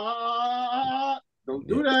like, don't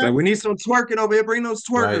Yeah. do It's like that. we need some twerking over here. Bring those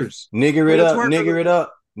Right. twerkers. Nigger it Bring the up. twerkers Nigger it over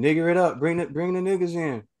up. Nigger it up. Bring the niggas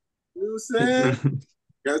in. You know what I'm saying? here.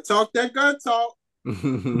 Gotta talk that gun talk.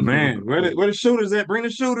 Man, where the shooters at? Bring the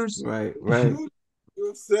shooters. Right, right. You know what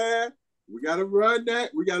I'm saying? We gotta run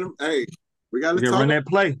that. We gotta We gotta run talk that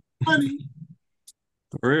play. money.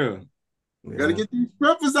 For real. We gotta Yeah. get these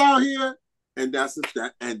strippers out here. And that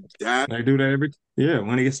They do that yeah.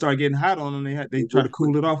 When it start getting hot on them, they try to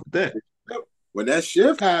cool it off with that. when that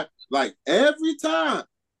shift happens, like every time.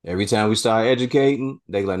 Every time we start educating,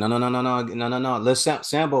 they like, no, no, no, no, no, no, no, no. Let's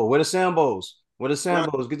sample. Where the samples? Where the Right?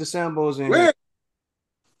 samples? Get the samples in here. Where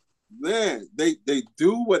man, they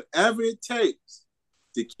do whatever it takes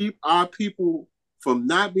to keep our people from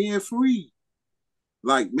not being free.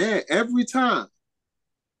 Like, man, every time.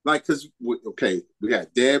 Like, cause okay, we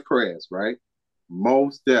got Dead Prez, right?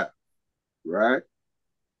 Most Def, right?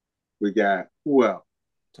 We got who else?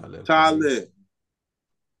 Talib,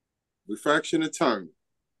 Reflection Attorney.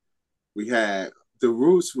 We had The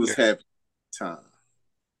Roots was having time.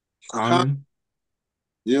 Common.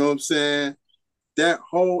 You know what I'm saying? That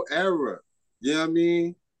whole era, you know what I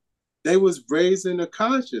mean? They was raising the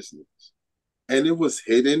consciousness and it was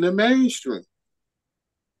hitting the mainstream.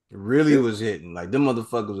 It really was hitting. Like them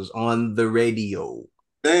motherfuckers was on the radio.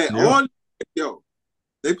 Man, on yo,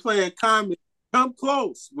 they playing Common, Come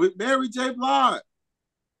Close with Mary J. Blige.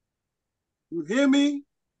 You hear me?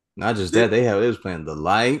 Not just that, they was playing The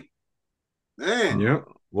Light. Man. Yep.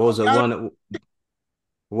 What was the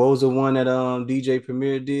one that DJ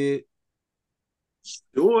Premier did?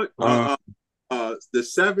 Do it. The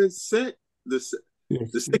 7 Cent, the 6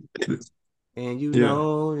 And you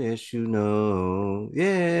know, yes, you know,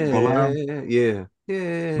 yeah, yeah.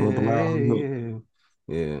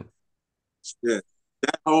 That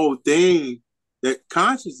whole thing, that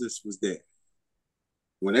consciousness was there.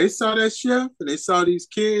 When they saw that shift and they saw these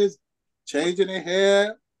kids changing their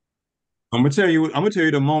hair. I'm gonna tell you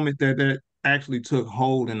the moment that actually took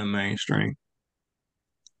hold in the mainstream.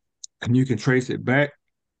 And you can trace it back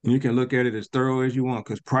and you can look at it as thorough as you want.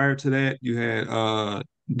 Because prior to that, you had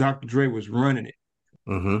Dr. Dre was running it.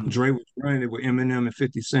 Mm-hmm. Dre was running it with Eminem and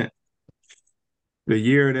 50 Cent. The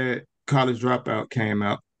year that College Dropout came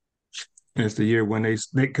out, it's the year when they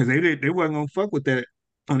wasn't gonna fuck with that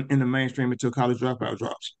in the mainstream until College Dropout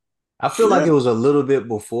drops. I feel like it was a little bit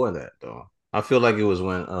before that though. I feel like it was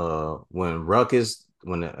when Ruckus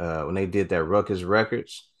when they did that Ruckus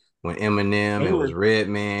Records when Eminem and was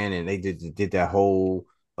Redman and they did that whole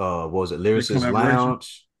what was it Lyricist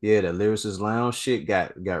Lounge. Yeah, that Lyricist Lounge shit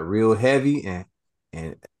got real heavy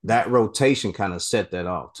and that rotation kind of set that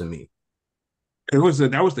off to me. That was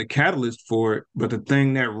the catalyst for it, but the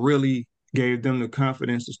thing that really gave them the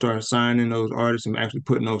confidence to start signing those artists and actually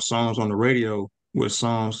putting those songs on the radio was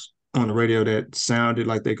songs on the radio that sounded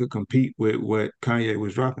like they could compete with what Kanye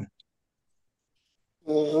was dropping.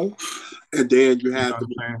 And then you had the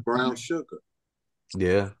Brown Sugar.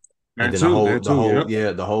 Yeah. And then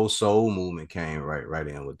the whole soul movement came right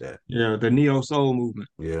in with that. Yeah, the neo soul movement.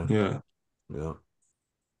 Yeah.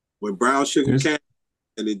 When Brown Sugar came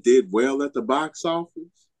and it did well at the box office.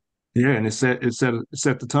 Yeah, and it set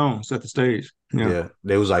the tone, set the stage. Yeah.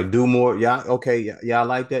 They was like, do more. Y'all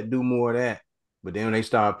like that, do more of that. But then when they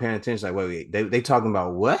started paying attention, like, wait, they talking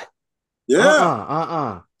about what?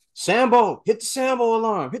 Yeah. Sambo, hit the Sambo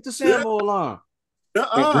alarm. Hit the Sambo alarm.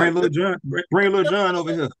 Bring Lil John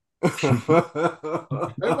over here. wait.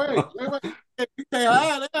 You can't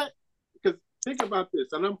hide that. Because think about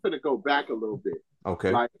this, and I'm gonna go back a little bit.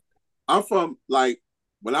 Okay. Like I'm from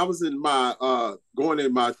when I was in my going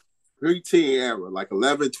in my preteen era, like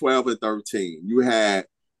 11, 12, and 13, you had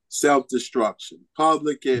Self-Destruction,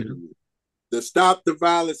 Public Enemy. The Stop the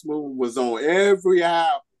Violence movement was on every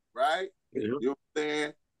album, right? You know what I'm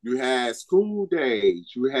saying? You had School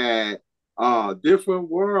Days, you had Different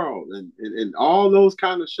World, and all those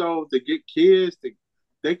kind of shows to get kids to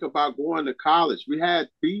think about going to college. We had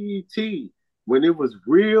BET when it was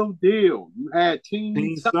real deal. You had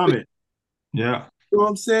Teen Summit. Yeah. You know what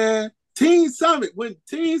I'm saying? Teen Summit. When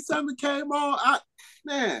Teen Summit came on,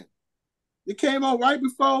 it came on right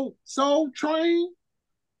before Soul Train.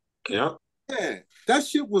 Yeah. Yeah, that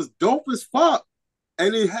shit was dope as fuck.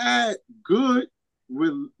 And it had good,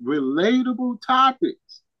 relatable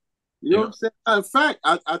topics. You know what I'm saying? In fact,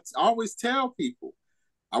 I always tell people,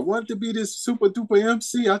 I wanted to be this super duper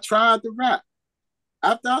MC. I tried to rap.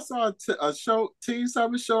 After I saw a show, Teen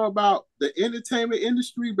Summit show about the entertainment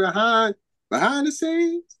industry behind the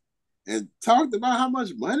scenes and talked about how much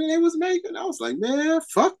money they was making, I was like, man,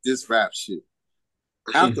 fuck this rap shit.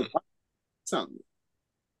 After something.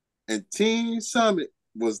 And Teen Summit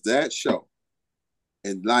was that show.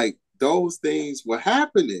 And like those things were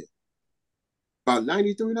happening. About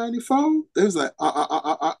 93, 94, they was like,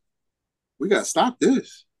 we gotta stop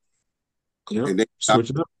this. Yep. and Switch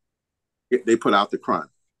it up. they put out the Crime.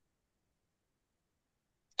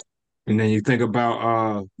 And then you think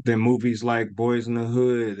about the movies like Boys in the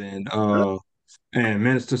Hood and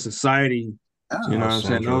Menace to Society, you know South what I'm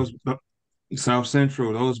saying? Central. Those South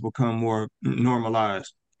Central, those become more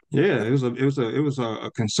normalized. Yeah, it was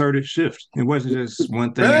a concerted shift. It wasn't just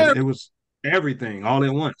one thing, Man, it was everything all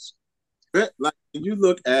at once. like you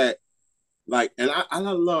look at like, and I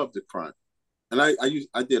love the Crime, and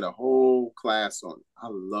I did a whole class on it. I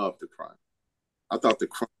love the Crime. I thought the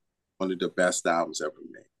Crime was one of the best albums ever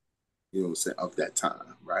made. You know what I'm saying, of that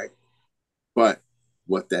time, right? But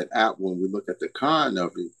what that album, when we look at the con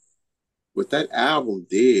of it, what that album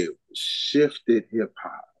did was shifted hip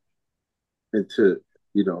hop into,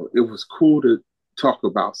 it was cool to talk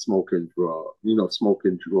about smoking drugs,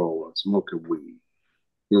 smoking drugs, smoking weed.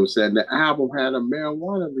 You know what I'm saying? The album had a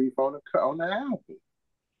marijuana leaf on the album.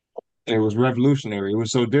 It was revolutionary. It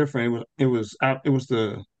was so different. It was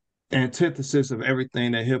the antithesis of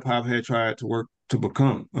everything that hip hop had tried to work to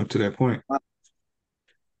become up to that point.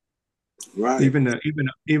 Right, Even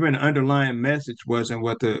the underlying message wasn't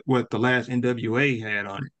what the last NWA had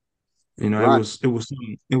on it. You know, right,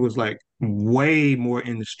 it was like way more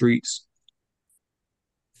in the streets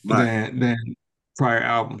right. than prior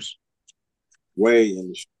albums. Way in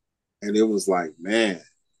the, and it was like, man,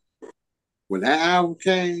 when that album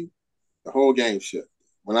came, the whole game shift.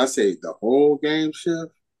 When I say the whole game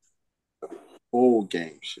shift, whole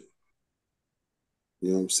game shift. You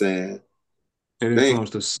know what I'm saying? It They,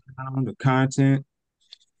 influenced the sound, the content.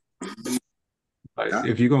 Like yeah,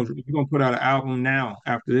 if you're gonna put out an album now,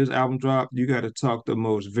 after this album drop, you got to talk the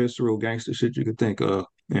most visceral gangster shit you could think of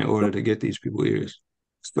in order to get these people ears,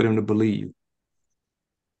 for them to believe.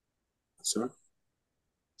 sir.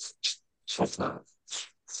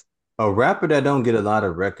 A rapper that don't get a lot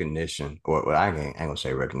of recognition, or well, I ain't gonna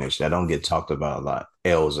say recognition, that don't get talked about a lot.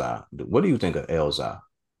 Elza. What do you think of Elza?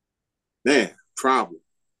 Man, problem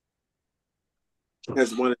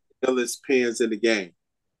has one of the illest pens in the game.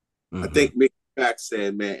 I Mm-hmm. think Mick Pack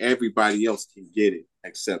said, man, everybody else can get it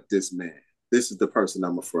except this man. This is the person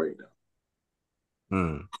I'm afraid of.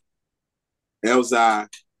 Mm. Elzai,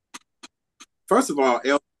 first of all, Elzai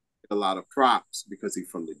get a lot of props because he's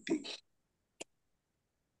from the D.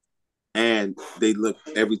 And they look,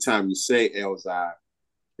 every time you say Elzai,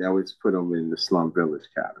 they always put him in the Slum Village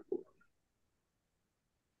category.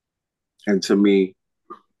 And to me,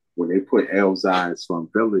 when they put Elzai in Slum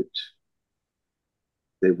Village,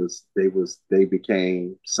 they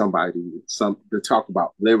became somebody some to talk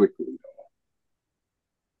about lyrically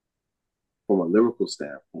from a lyrical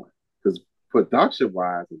standpoint. Because production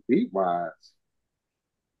wise and beat wise,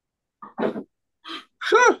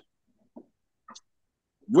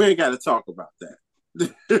 we ain't got to talk about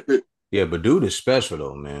that. Yeah, but dude is special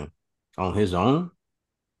though, man. On his own.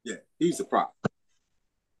 Yeah, he's a prop.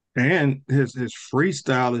 And his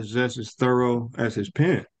freestyle is just as thorough as his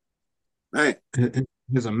pen. Man,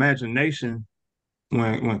 His imagination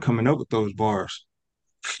when coming up with those bars.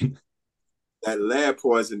 that Lead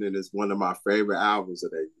Poisoning is one of my favorite albums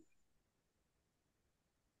of that year.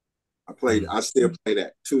 Mm. I still play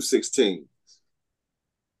that 216.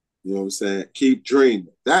 You know what I'm saying? Keep dreaming.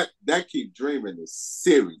 That keep dreaming is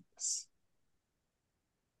serious.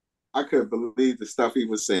 I couldn't believe the stuff he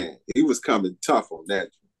was saying. He was coming tough on that.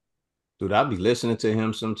 Dude, I be listening to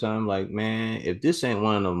him sometime. Like, man, if this ain't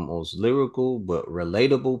one of the most lyrical but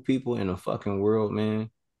relatable people in the fucking world,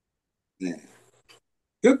 man. Man,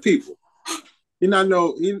 good people. He not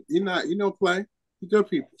no he not you know play. He good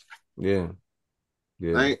people. Yeah,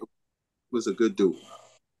 yeah. I ain't was a good dude.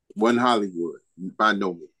 One Hollywood by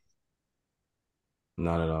no means.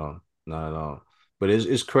 Not at all. Not at all. But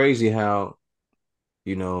it's crazy how,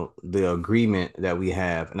 the agreement that we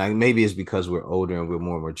have, and maybe it's because we're older and we're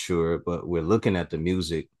more mature, but we're looking at the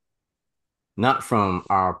music not from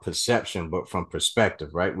our perception, but from perspective,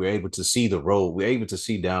 right? We're able to see the road. We're able to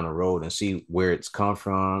see down the road and see where it's come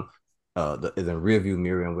from, the rearview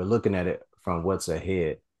mirror, and we're looking at it from what's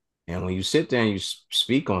ahead. And when you sit there and you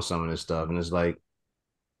speak on some of this stuff, and it's like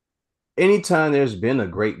anytime there's been a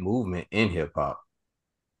great movement in hip hop,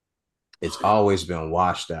 it's always been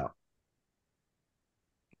washed out.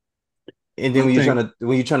 And then I think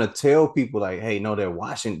when you're trying to tell people like, hey, no, they're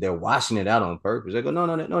washing it out on purpose. They go, no,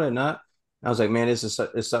 no, no, they're not. I was like, man, it's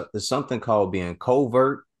something called being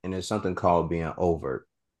covert, and there's something called being overt.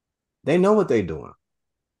 They know what they're doing.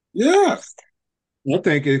 Yeah. I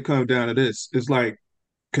think it comes down to this. It's like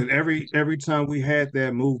because every time we had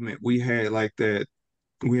that movement, we had that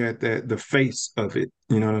the face of it.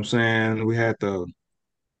 You know what I'm saying? We had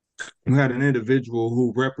an individual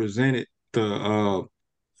who represented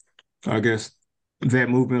I guess that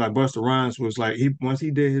movement, like Busta Rhymes was like he once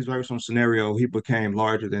he did his verse on Scenario, he became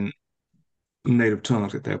larger than Native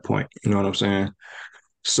Tongues at that point. You know what I'm saying?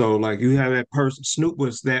 So like you have that person. Snoop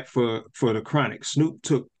was that for the Chronic. Snoop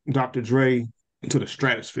took Dr. Dre into the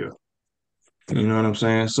stratosphere. You know what I'm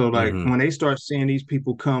saying? So like Mm-hmm. when they start seeing these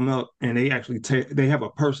people come up and they actually take, they have a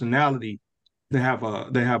personality, they have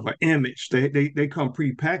an image. They come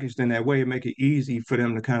prepackaged in that way. It make it easy for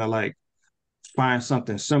them to kind of like find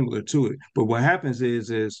something similar to it. But what happens is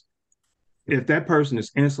if that person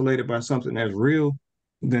is insulated by something that's real,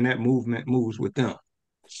 then that movement moves with them.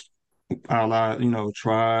 A la,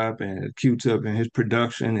 Tribe and Q-Tip and his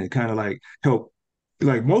production and kind of like help.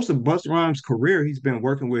 Like most of Busta Rhymes' career, he's been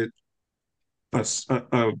working with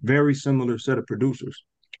a very similar set of producers,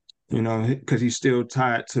 because he's still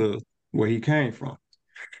tied to where he came from.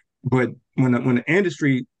 But when the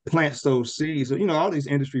industry plants those seeds, all these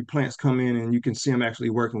industry plants come in and you can see them actually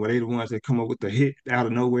working. Where they the ones that come up with the hit out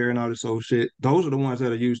of nowhere and all this old shit. Those are the ones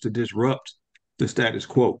that are used to disrupt the status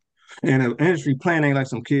quo. And an industry plant ain't like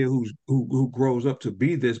some kid who grows up to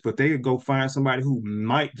be this, but they could go find somebody who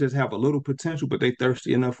might just have a little potential, but they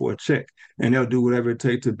thirsty enough for a check, and they'll do whatever it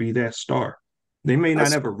takes to be that star. They may not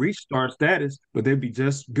That's ever reach star status, but they'd be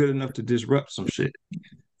just good enough to disrupt some shit.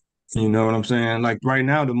 You know what I'm saying? Like right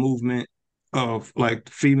now, the movement of like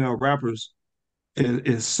female rappers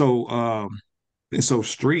is so it's so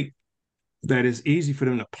street that it's easy for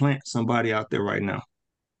them to plant somebody out there right now.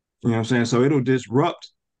 You know what I'm saying? So it'll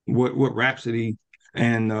disrupt what Rhapsody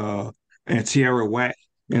and Tierra Whack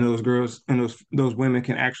and those girls and those women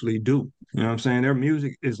can actually do. You know what I'm saying? Their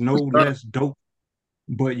music is no sir. less dope,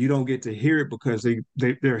 but you don't get to hear it because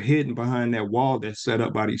they're hidden behind that wall that's set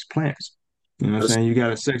up by these plants. You know what I'm That's, saying? You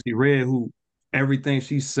got a Sexy Red who everything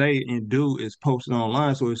she say and do is posted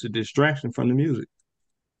online, so it's a distraction from the music,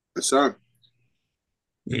 yes, sir.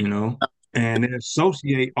 you know, and they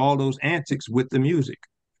associate all those antics with the music.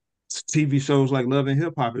 TV shows like Love and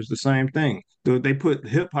Hip Hop is the same thing. They put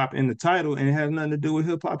hip hop in the title and it has nothing to do with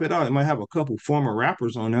hip hop at all. It might have a couple former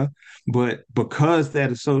rappers on there, but because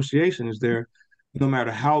that association is there, no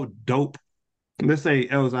matter how dope, let's say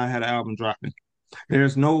Elzhi had an album dropping.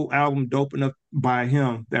 There's no album dope enough by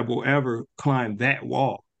him that will ever climb that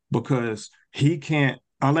wall because he can't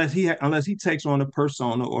unless he takes on a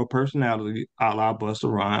persona or personality a la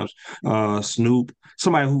Busta Rhymes, Snoop,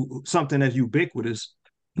 something that's ubiquitous.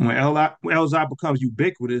 When Elzhi becomes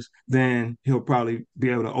ubiquitous, then he'll probably be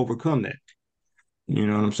able to overcome that. You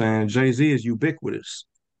know what I'm saying? Jay-Z is ubiquitous.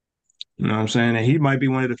 You know what I'm saying? And he might be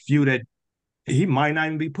one of the few that he might not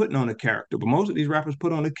even be putting on a character, but most of these rappers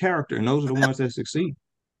put on a character, and those are the ones that succeed.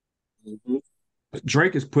 Mm-hmm.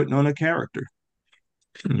 Drake is putting on a character.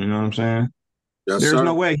 You know what I'm saying? Yes, There's no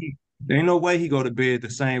sir. way there ain't no way he go to bed the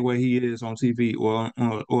same way he is on TV or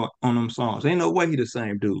on them songs. Ain't no way he the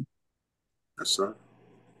same dude. Yes, sir.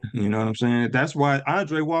 You know what I'm saying? That's why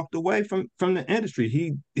Andre walked away from the industry.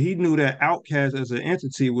 He knew that Outkast as an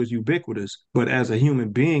entity was ubiquitous, but as a human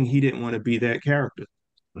being, he didn't want to be that character.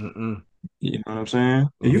 Mm-mm. You know what I'm saying? And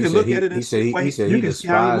And you he can said look at it and see he said you he can see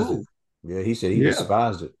how he despised it. moved. Yeah, he said he Yeah.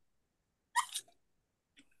 despised it.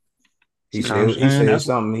 You know what I'm He saying? said That's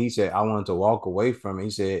what something. He said I wanted to walk away from it. He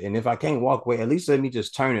said, and if I can't walk away, at least let me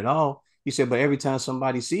just turn it off. He said, but every time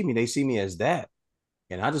somebody see me, they see me as that,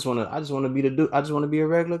 and I just want to be the dude. I just want to be a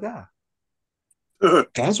regular guy.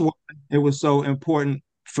 That's why it was so important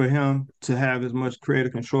for him to have as much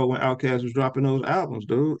creative control when Outkast was dropping those albums,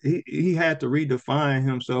 dude. He had to redefine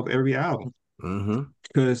himself every album Mm-hmm.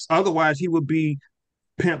 because otherwise he would be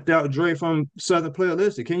pimped out Dre from Southern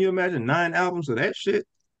Playalistic. Can you imagine 9 albums of that shit?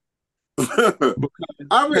 I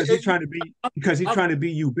mean, Because he's I, trying to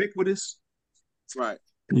be ubiquitous. right.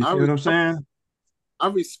 You I, see re, what I'm saying? I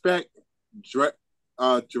respect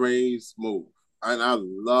Dre's move, and I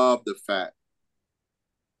love the fact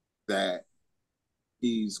that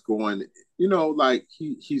he's going. Like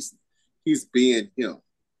he's being him,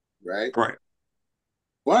 right? Right.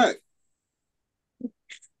 But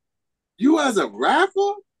you as a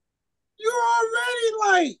rapper, you're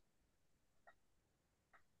already like,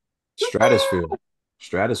 Stratosphere,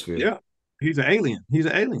 stratosphere. Yeah. He's an alien. He's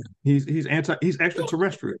an alien. He's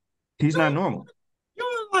extraterrestrial. He's not normal.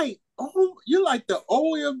 you're like, oh, you're like the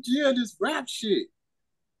OMG of this rap shit.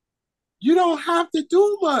 You don't have to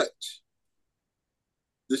do much.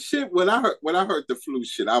 The shit when I heard the flu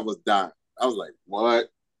shit, I was dying. I was like, what?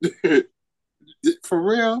 For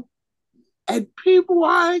real? And people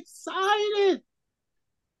are excited.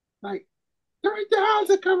 Like,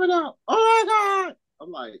 3,000 coming out. Oh my God.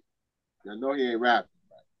 I'm like, I know he ain't rapping.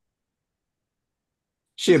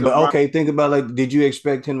 Shit, but okay, think about like, did you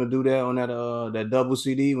expect him to do that on that double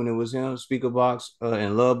CD when it was him, Speaker Box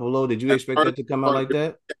and Love Below? Did you At expect first, that to come out like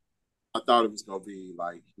that? I thought it was gonna be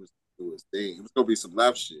like he was gonna do his thing. It was gonna be some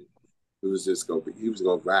left shit. It was just gonna be he was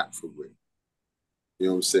gonna rap for real. You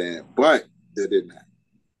know what I'm saying? But that didn't happen.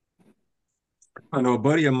 I know a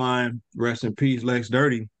buddy of mine, rest in peace, Lex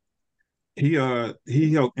Dirty. He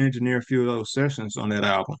helped engineer a few of those sessions on that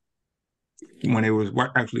album when they was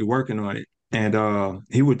actually working on it. And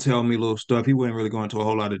he would tell me little stuff. He wouldn't really go into a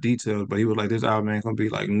whole lot of details, but he was like, "This album ain't gonna be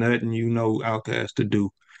like nothing you know Outkast to do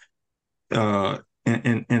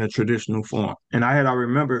in a traditional form." And I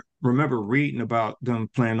remember reading about them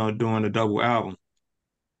planning on doing a double album,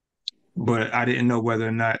 but I didn't know whether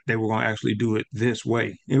or not they were going to actually do it this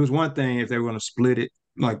way. It was one thing if they were going to split it,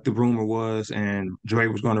 like the rumor was, and Dre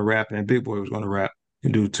was going to rap and Big Boy was going to rap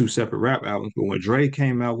and do two separate rap albums. But when Dre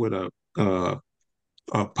came out with a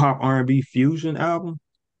pop R&B fusion album,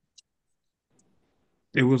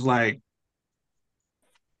 it was like,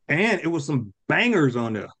 and it was some bangers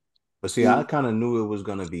on there. But see, I kind of knew it was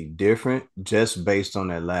gonna be different just based on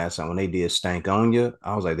that last time when they did Stank on You.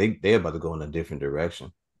 I was like, they about to go in a different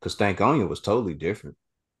direction because Stank on You was totally different,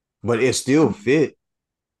 but it still fit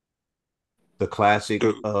the classic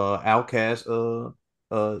The, Outcast for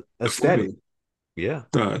aesthetic. me, Yeah.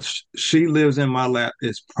 She Lives in My Lap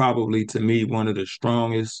is probably to me one of the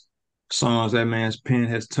strongest songs that man's pen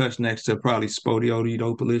has touched next to probably Spodio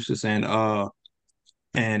Dopalicious and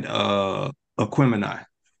Aquemini.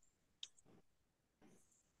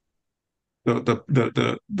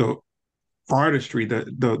 The artistry,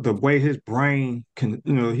 the way his brain can,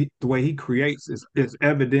 the way he creates is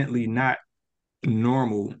evidently not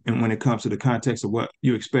normal and when it comes to the context of what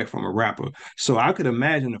you expect from a rapper. So I could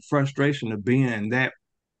imagine the frustration of being that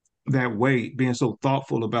way, being so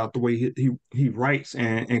thoughtful about the way he writes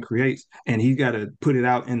and creates, and he got to put it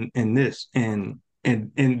out in this and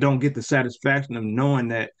don't get the satisfaction of knowing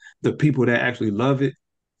that the people that actually love it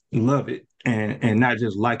and not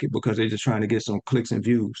just like it because they're just trying to get some clicks and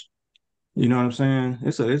views. You know what I'm saying?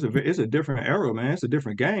 It's a different era, man. It's a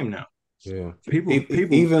different game now. Yeah. People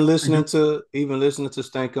Even listening to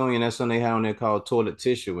Stank on You, and that's something they had on there called Toilet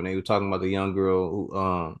Tissue when they were talking about the young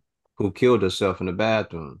girl who killed herself in the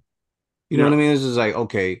bathroom. You know what yeah. I mean? It's just like,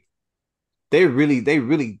 okay, they really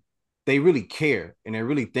care and they're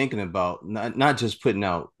really thinking about not just putting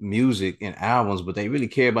out music and albums, but they really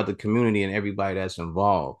care about the community and everybody that's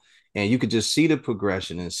involved. And you could just see the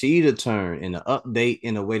progression and see the turn and the update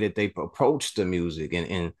in the way that they approach the music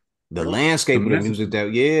and the Yep. The landscape of the music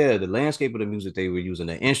messaging the landscape of the music they were using,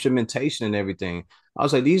 the instrumentation and everything. I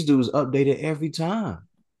was like, these dudes updated every time.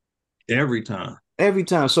 every time. Every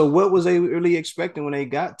time. So what was they really expecting when they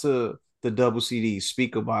got to the double CD,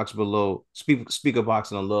 speaker box below, speaker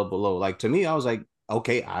box and a love below? Like to me, I was like,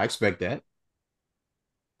 okay, I expect that.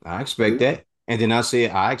 I expect Mm-hmm. that. And then I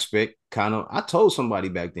said, I expect kind of, I told somebody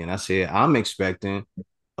back then, I said, I'm expecting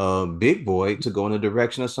Big Boy to go in the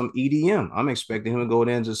direction of some EDM. I'm expecting him to go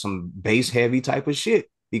into some bass heavy type of shit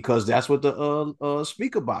because that's what the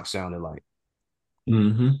speaker box sounded like.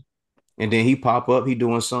 Mm-hmm. And then he pop up, he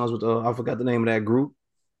doing songs with I forgot the name of that group.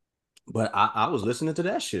 But I was listening to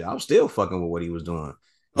that shit. I was still fucking with what he was doing.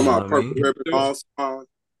 You Talking know what about I Purple mean? Ribbon All Star.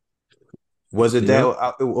 Was it that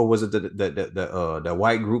Yep. or was it the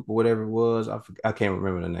white group or whatever it was? I can't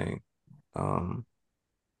remember the name. Um,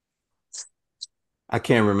 I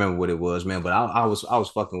can't remember what it was, man. But I was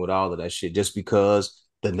fucking with all of that shit just because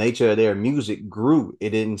the nature of their music grew. It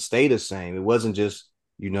didn't stay the same. It wasn't just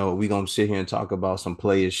we gonna sit here and talk about some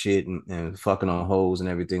player shit and fucking on hoes and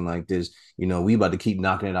everything like this. We about to keep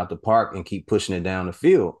knocking it out the park and keep pushing it down the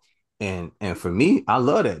field. And for me, I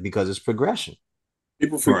love that because it's progression.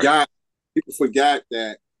 People Right. forgot. People forgot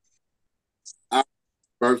that I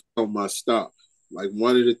birthed so much stuff. Like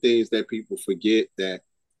one of the things that people forget that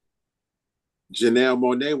Janelle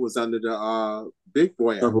Monae was under the Big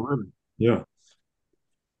Boy era. Purple Ribbon. Yeah.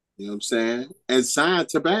 You know what I'm saying? And signed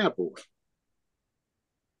to Bad Boy.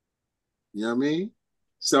 You know what I mean?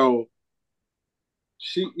 So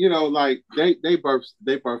she, like they birthed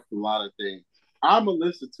a lot of things. I'ma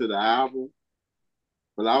listen to the album,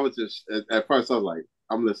 but I was just at first I was like,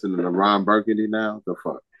 I'm listening to Ron Burgundy now. The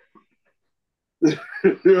fuck. You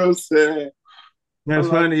know what I'm saying? That's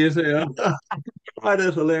I'm like, funny as hell. Oh,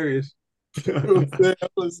 that's hilarious. you know what I'm saying? I'm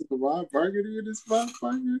listening to Ron Burgundy in this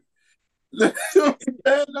motherfucker. You know what I'm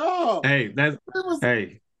saying? No. Hey, that's It was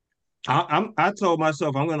hey. I told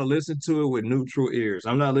myself I'm gonna listen to it with neutral ears.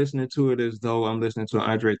 I'm not listening to it as though I'm listening to an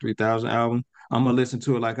Andre 3000 album. I'm gonna listen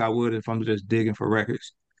to it like I would if I'm just digging for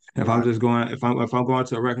records. If I'm Right. just going, if I'm going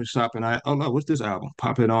to a record shop and oh no, what's this album?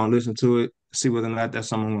 Pop it on, listen to it, see whether or not that's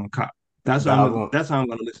something I'm gonna cop. The album, That's how I'm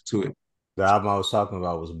gonna listen to it. the album I was talking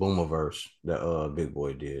about was Boomerverse that Big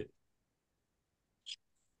Boy did.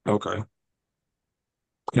 Okay,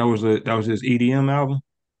 that was his EDM album.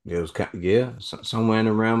 It was yeah, somewhere in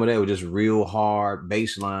the realm of that. It was just real hard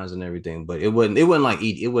bass lines and everything, but it wasn't like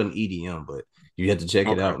it wasn't EDM, but you had to check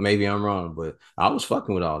it Okay, out. Maybe I'm wrong, but I was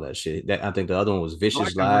fucking with all that shit. That I think the other one was I like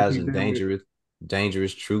Vicious that work Lies he and did with.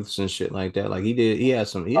 Dangerous Truths and shit like that. Like he had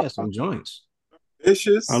some joints. I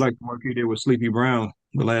Vicious. like the work he did with Sleepy Brown.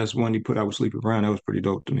 The last one he put out with Sleepy Brown, that was pretty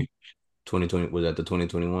dope to me. 2020 was that the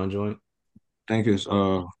 2021 joint? I think it's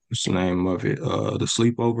what's the name of it? The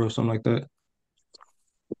Sleepover or something like that.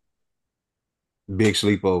 Big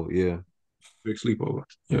Sleepover, yeah. Big Sleepover.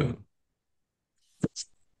 Yeah. Yeah.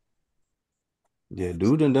 Yeah,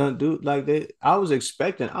 dude and done dude like that. I was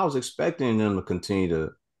expecting them to continue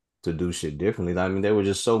to do shit differently. I mean, there was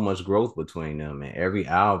just so much growth between them, and every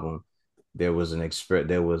album there was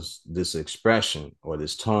this expression or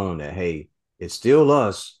this tone that hey, it's still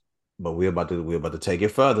us, but we're about to take it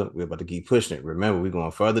further. We're about to keep pushing it. Remember, we're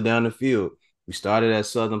going further down the field. We started at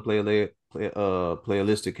Southern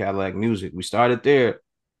playalistic Cadillac music. We started there,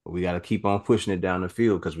 but we got to keep on pushing it down the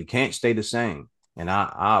field because we can't stay the same. And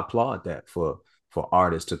I applaud that for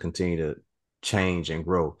artists to continue to change and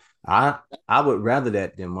grow. I would rather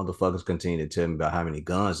that than motherfuckers continue to tell me about how many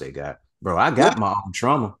guns they got. Bro, I Yeah. got my own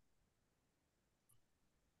trauma.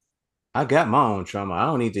 I got my own trauma. I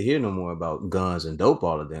don't need to hear no more about guns and dope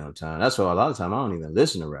all the damn time. That's why a lot of time I don't even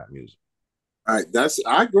listen to rap music. All right.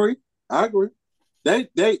 I agree. I agree. They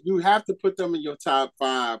you have to put them in your top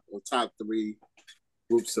five or top three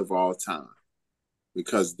groups of all time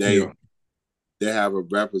because Yeah. they have a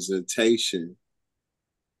representation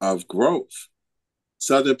of growth.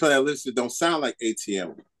 Southern playlists don't sound like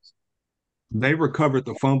ATM. They recovered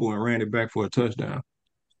the fumble and ran it back for a touchdown.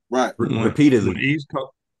 Right. When Repeatedly. the East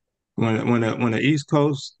Coast when the East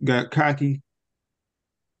Coast got cocky,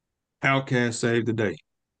 Outkast saved the day.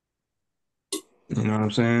 You know what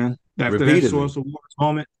I'm saying? After that Repeatedly. Source Awards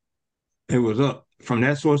moment, it was up. From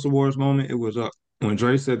that Source Awards moment, it was up. When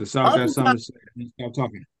Dre said the South got Couple something times, to say, he stopped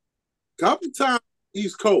talking. couple times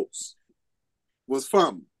East Coast was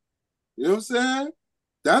fun. You know what I'm saying?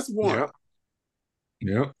 That's one. Yep.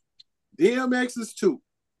 Yep. DMX is two.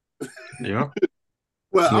 Yep.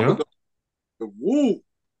 Well, I'm gonna Yep. go. The Woo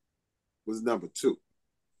was number two.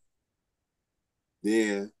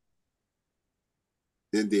 Then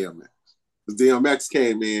DMX. Because DMX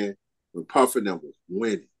came in when Puff and them was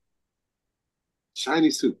winning.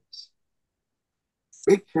 Shiny suits,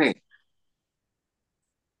 big chain,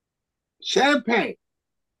 champagne.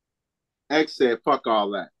 X said, fuck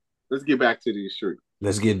all that. Let's get back to these streets.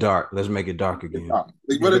 Let's get dark. Let's make it dark again. Like,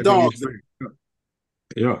 where Get the back in these dogs at? streets.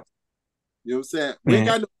 Yeah. You know what I'm saying? We ain't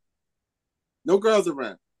Man. got no girls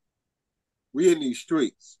around. We in these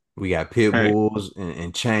streets. We got pit Hey, bulls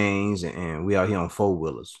and chains, and we out here on four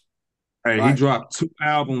wheelers. he Right. dropped two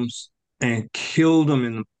albums and killed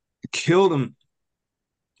him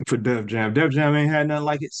for Def Jam. Def Jam ain't had nothing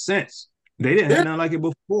like it since. They didn't have Period. nothing like it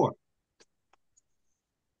before.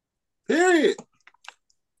 Period.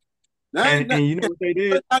 Ain't And you know what they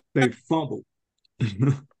did? like, They fumbled.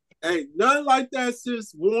 ain't nothing like that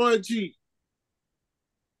since Warren G.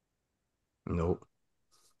 Nope.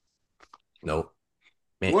 Nope.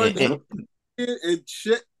 Warren G Yep. and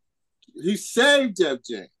shit. He saved Def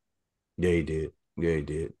Jam. Yeah, he did. Yeah, he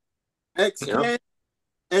did. X Yep. came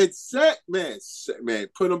and man,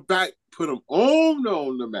 put them back, put them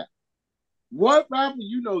on the map. What rapper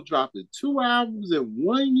you know dropping two albums in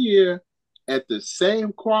 1 year at the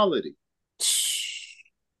same quality?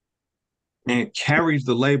 And carries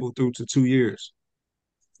the label through to 2 years.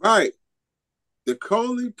 Right. The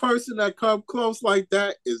only person that come close like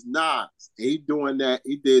that is Nas. He doing that.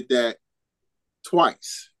 He did that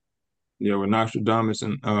twice. Yeah, with Nostradamus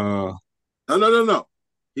and No.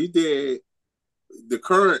 He did the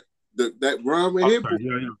current that run with him. okay,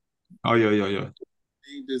 yeah. Oh yeah.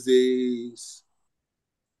 Disease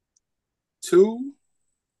 2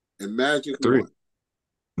 and Magic Three.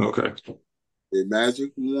 1. Okay. The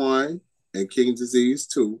Magic 1 and King Disease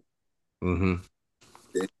 2. Mm-hmm.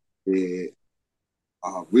 Then he did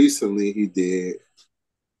recently he did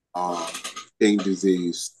um, King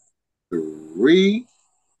Disease 3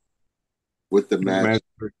 with the Magic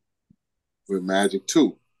Magic. with Magic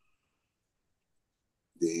 2.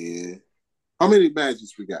 Then how many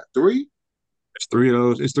Magics we got? 3? It's three of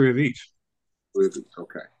those. It's three of each.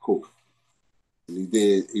 Okay, cool. And he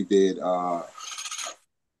did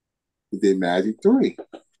Magic 3.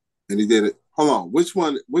 And he did it. Hold on. Which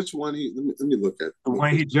one? Which one? Let me look at. The Look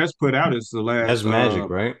one this. he just put out is the That's Magic,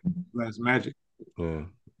 right? last Magic. Yeah,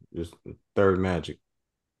 just third Magic.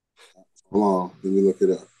 Hold on. Let me look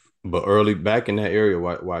it up. But early back in that area,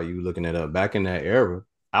 while you looking it up, back in that era,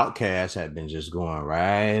 Outkast had been just going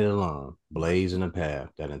right along, blazing a path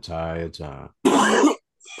that entire time.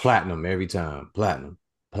 Platinum every time, platinum,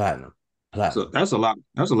 platinum, So platinum. that's a lot.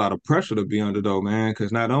 That's a lot of pressure to be under, though, man.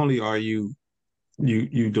 Because not only are you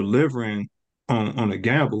delivering on a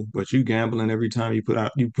gamble, but you gambling every time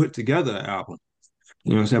you put together an album.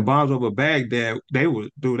 You know what I'm saying? Bombs Over Baghdad, they were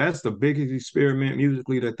dude. That's the biggest experiment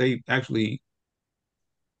musically that they actually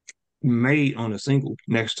made on a single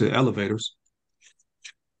next to Elevators.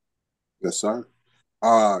 Yes, sir.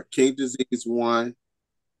 King Disease 1,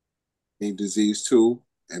 King Disease 2,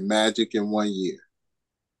 and Magic in 1 year.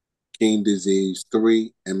 King Disease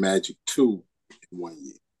 3 and Magic 2 in 1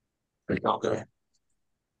 year. Okay.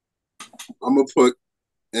 I'm gonna put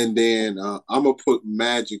and then I'm gonna put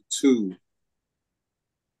Magic 2,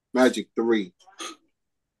 Magic 3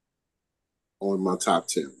 on my top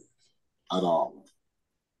 10 at all.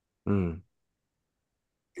 Mm.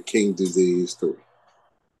 And King Disease 3.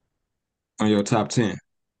 On your top 10.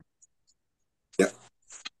 Yeah.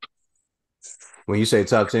 When you say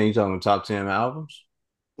top 10, you talking top 10 albums?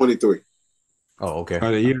 23. Oh, okay. Of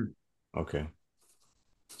the year. Okay.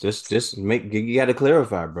 Just make you got to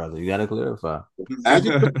clarify, brother. You got to clarify.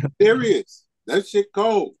 Magic 3 serious. That shit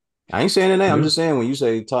cold. I ain't saying that. I'm Yeah. just saying when you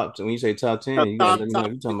say top 10, you got to Top let me know top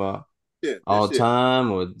if you're talking about shit. This all shit.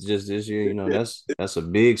 time or just this year. This You know, shit. that's a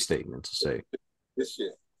big statement to say. This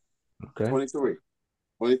shit. Okay. 23.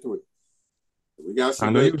 23. We got I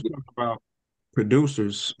some know you great. was talking about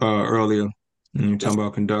producers earlier. And you Yes. talking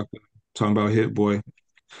about conductor, talking about Hit Boy.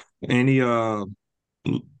 Any I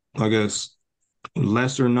guess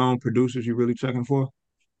lesser known producers you really checking for?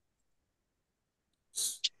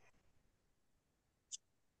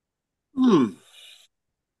 Hmm.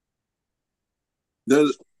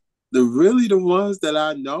 The the really the ones that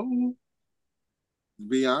I know, to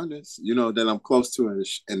be honest, that I'm close to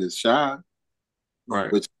in the shy,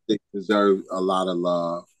 Right. which they deserve a lot of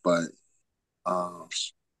love. But um,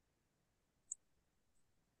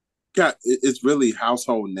 it's really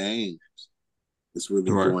household names. It's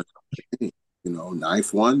really Right. doing,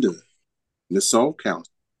 Knife Wonder, and the Soul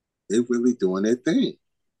Council. They're really doing their thing.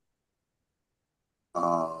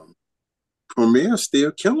 Premier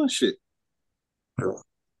still killing shit. Yeah.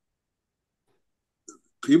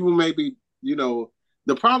 People maybe,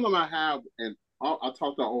 the problem I have, and I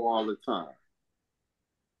talk to all the time.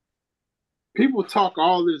 People talk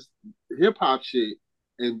all this hip hop shit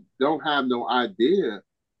and don't have no idea.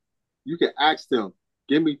 You can ask them,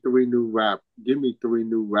 give me three new rappers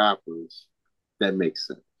that make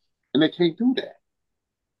sense. And they can't do that.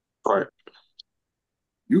 Right.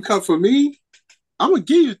 You come for me, I'm gonna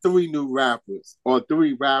give you three new rappers or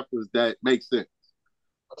three rappers that make sense.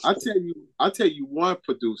 I tell you one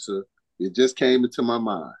producer, it just came into my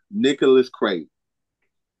mind. Nicholas Craven.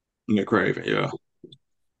 Nick Craven, yeah.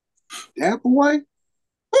 That boy,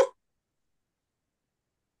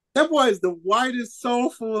 that boy is the whitest,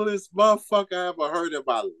 soulfulest motherfucker I ever heard in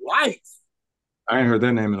my life. I ain't heard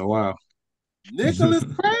that name in a while. Nicholas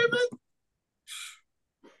Craven?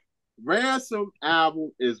 Ransom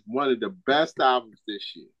album is one of the best albums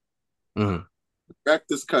this year. Mm-hmm.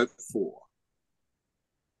 Director's Cut 4.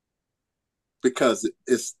 Because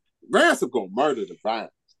it's Ransom gonna murder the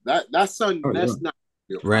violence. That's something Oh yeah. that's not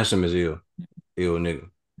Ransom is ill nigga.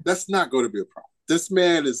 that's not going to be a problem. This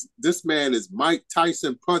man is Mike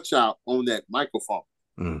Tyson Punch Out on that microphone.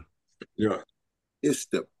 Mm. Yeah. It's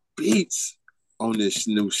the beats on this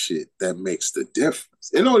new shit that makes the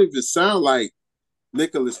difference. It don't even sound like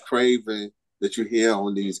Nicholas Craven that you hear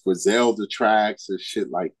on these Griselda tracks and shit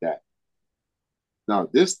like that. No,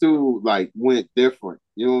 this dude like went different.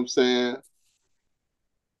 You know what I'm saying?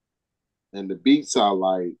 And the beats are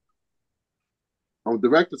like on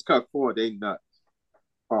Director's Cut 4, they nuts.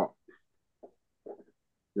 Oh, you know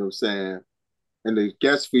what I'm saying? And the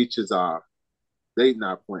guest features are they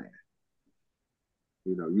not playing.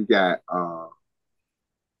 You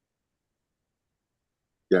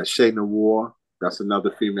got Shay Noir. That's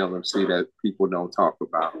another female MC that people don't talk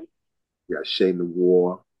about. You got Shay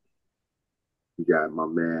Noir. You got my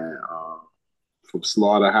man from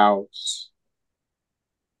Slaughterhouse.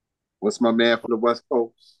 What's my man from the West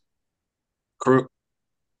Coast? Crook.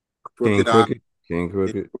 King Crooked Eye. Crooked. King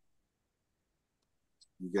Crooked.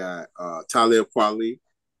 You got Talib Kweli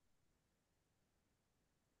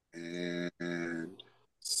and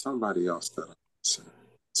somebody else that I'm saying.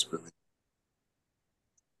 It's really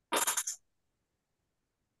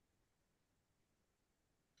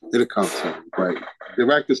It'll come to me. But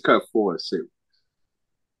director's cut 4 is series.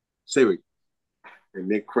 Series. And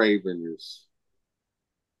Nick Craven is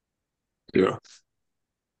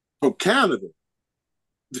from Canada.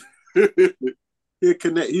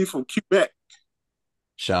 He's from Quebec.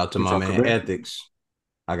 Shout out to my man Ethics.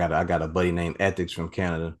 I got a buddy named Ethics from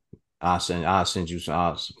Canada. I'll send you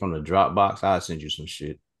some from the Dropbox. I'll send you some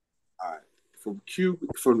shit. All right.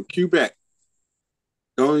 From Quebec.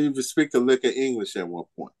 Don't even speak a lick of English at one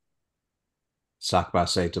point. Sock by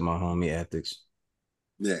say to my homie Ethics.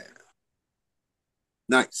 Yeah.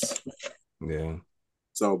 Nice. Yeah.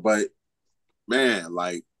 So, but man,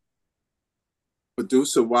 like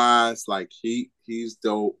producer wise, like he's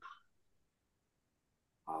dope.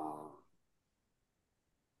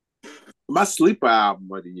 My sleeper album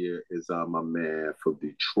of the year is my man from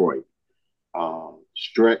Detroit,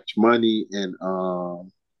 Stretch Money and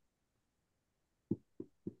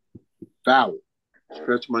Valid.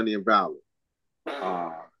 Stretch Money and Valid.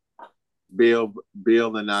 Bill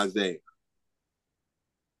and Isaiah.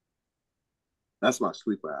 That's my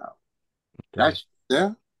sleeper album. That's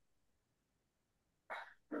yeah.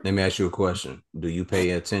 Let me ask you a question. Do you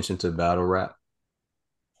pay attention to battle rap?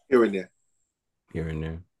 Here and there. Here and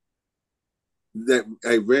there.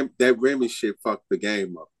 That Remy shit fucked the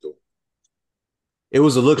game up though. It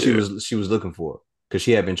was a look she was looking for because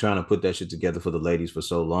she had been trying to put that shit together for the ladies for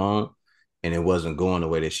so long, and it wasn't going the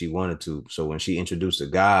way that she wanted to. So when she introduced the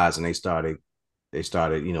guys and they started,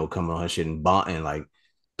 coming on her shit and like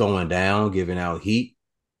throwing down, giving out heat,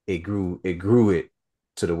 it grew it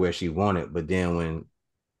to the where she wanted. But then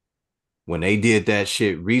when they did that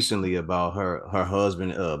shit recently about her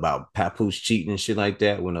husband, about Papoose cheating and shit like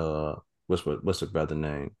that, when what's her brother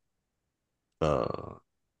name? Geechee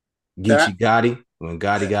Gotti. When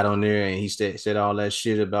Gotti got on there and he said all that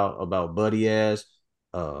shit about Buddy ass,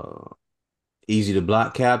 Easy the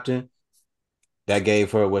Block Captain, that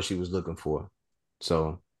gave her what she was looking for.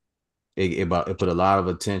 So it put a lot of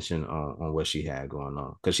attention on what she had going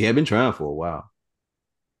on because she had been trying for a while.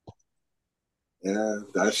 Yeah,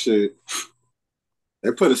 that shit.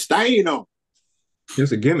 They put a stain on.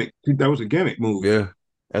 It's a gimmick. That was a gimmick move. Yeah,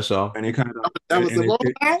 that's all. And it kind of that was a rollout.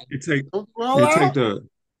 It was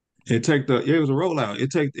a rollout.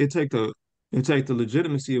 It take the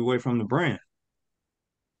legitimacy away from the brand.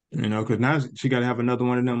 You know, because now she got to have another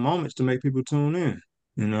one of them moments to make people tune in.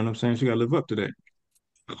 You know what I'm saying? She got to live up to that.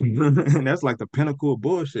 And that's like the pinnacle of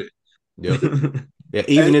bullshit. Yep. Yeah.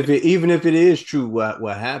 Even if it is true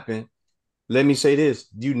what happened, let me say this: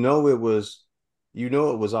 it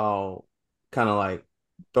was all kind of like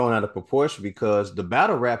thrown out of proportion because the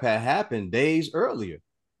battle rap had happened days earlier.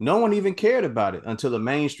 No one even cared about it until the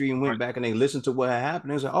mainstream went back and they listened to what had happened.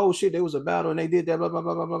 They was like, "Oh shit, there was a battle and they did that, blah blah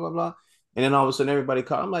blah blah blah blah blah." And then all of a sudden, everybody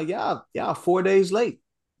caught. I'm like, y'all 4 days late.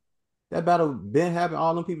 That battle been happening.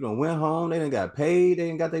 All them people done went home. They done got paid. They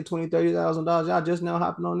done got their $20,000-$30,000. Y'all just now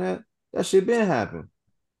hopping on that. That shit been happening.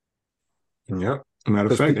 Yep. Matter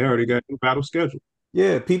of fact, they already got a battle scheduled.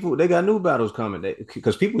 Yeah, they got new battles coming.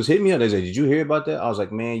 Because people was hitting me up. They said, "Did you hear about that?" I was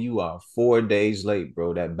like, "Man, you are 4 days late,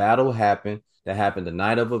 bro. That battle happened. That happened the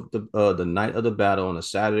night of the night of the battle on a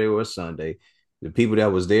Saturday or a Sunday. The people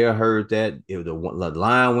that was there heard that. The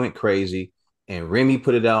line went crazy, and Remy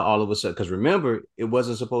put it out all of a sudden. Because remember, it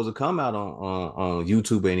wasn't supposed to come out on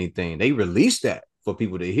YouTube or anything. They released that for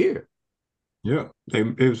people to hear. Yeah,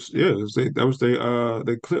 that was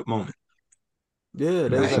their clip moment. Yeah,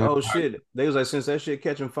 they was like, "Oh shit." They was like, "Since that shit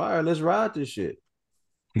catching fire, let's ride this shit."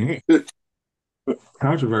 Yeah.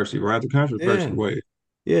 Controversy, right? The controversy way.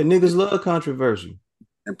 Yeah, niggas love controversy.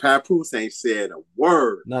 And Papoose ain't said a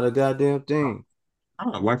word. Not a goddamn thing.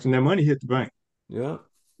 Watching that money hit the bank. Yeah.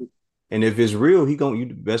 And if it's real, you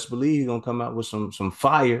best believe he gonna come out with some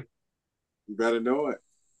fire. You better know it.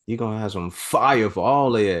 He gonna have some fire for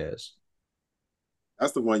all their ass.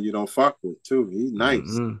 That's the one you don't fuck with too. He's nice.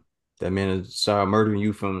 Mm-hmm. That man started murdering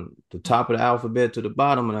you from the top of the alphabet to the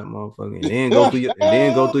bottom of that motherfucker, and then go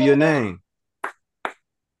through your name.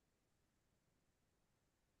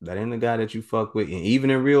 That ain't the guy that you fuck with. And even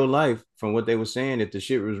in real life, from what they were saying, if the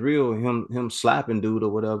shit was real, him slapping dude or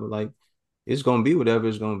whatever, like it's gonna be whatever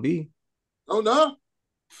it's gonna be. Oh no.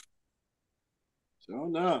 Oh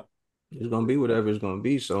no. It's gonna be whatever it's gonna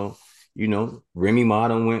be. So, Remy Ma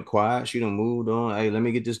done went quiet. She done moved on. Hey, let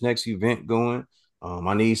me get this next event going.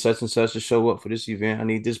 I need such and such to show up for this event. I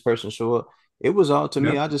need this person to show up. It was all to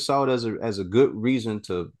me. I just saw it as a good reason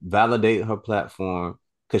to validate her platform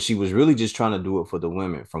because she was really just trying to do it for the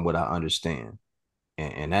women, from what I understand,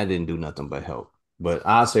 and that didn't do nothing but help. But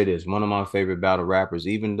I'll say this: one of my favorite battle rappers,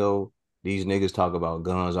 even though these niggas talk about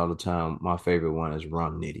guns all the time, my favorite one is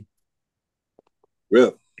Rum Nitty.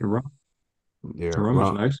 Really? Rum, Yeah, rum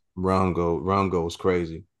is nice. Rum goes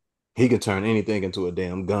crazy. He can turn anything into a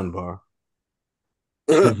damn gun bar.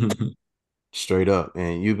 Straight up.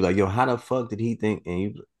 And you'd be like, yo, how the fuck did he think? And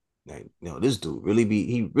you like, this dude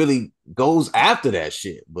he really goes after that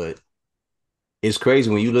shit. But it's crazy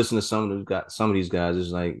when you listen to some of these guys, it's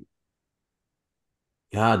like,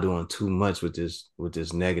 y'all doing too much with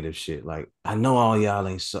this negative shit. Like, I know all y'all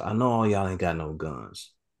ain't got no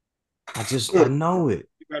guns. I know it.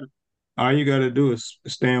 All you gotta do is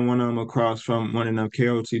stand one of them across from one of them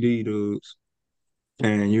KOTD dudes,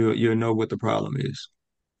 and you'll know what the problem is.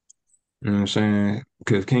 You know what I'm saying?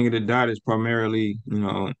 Because King of the Dot is primarily,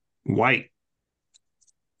 white.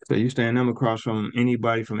 So you stand them across from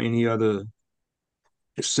anybody from any other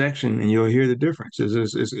section, and you'll hear the difference.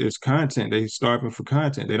 It's content. They starving for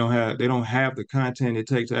content. They don't have the content it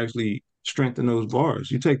takes to actually strengthen those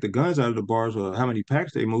bars. You take the guns out of the bars, or how many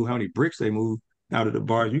packs they move, how many bricks they move out of the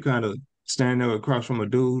bars. You kind of stand there across from a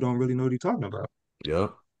dude who don't really know what he's talking about.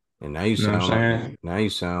 Yep. And You know what I'm saying? now you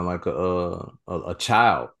sound like a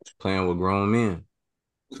child playing with grown men.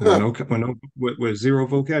 With zero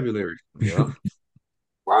vocabulary. Yep.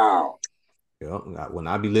 Wow. Yep. When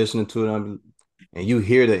I be listening to it, and you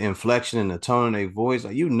hear the inflection and the tone of their voice,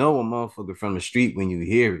 like, a motherfucker from the street when you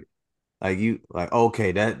hear it. Like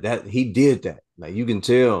okay, that he did that. Like, you can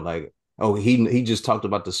tell, like, oh, he just talked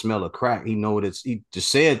about the smell of crack. He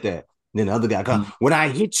just said that. And then the other guy comes, when I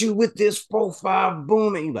hit you with this 4-5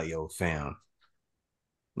 boom, and you like, yo, fam,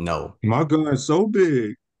 no. My gun's so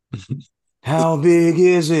big. How big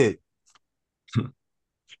is it?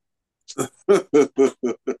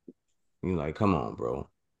 You like, come on, bro.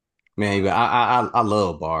 Man, I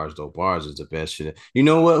love bars though. Bars is the best shit. You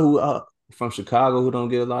know what? Who from Chicago who don't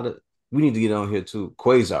get a lot of? We need to get on here too.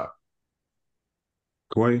 Quasar.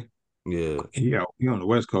 Quay, Yeah, yeah, he on the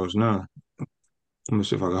West Coast now. Let me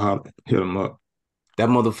see if I can hit him up. that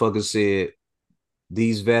motherfucker said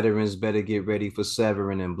these veterans better get ready for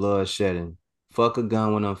severing and blood shedding. Fuck a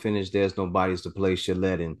gun when I'm finished. There's no bodies to place your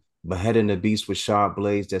lead in. Beheading the beast with sharp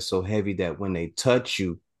blades that's so heavy that when they touch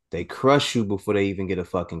you, they crush you before they even get a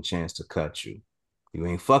fucking chance to cut you. You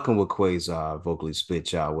ain't fucking with Quasar, vocally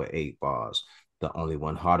spit y'all with 8 bars. The only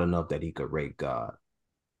one hard enough that he could rape God.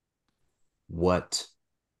 What?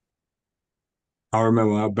 I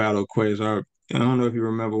remember when I battled Quasar. I don't know if you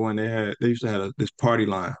remember when they used to have this party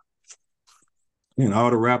line, and all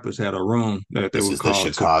the rappers had a room that they This would is the call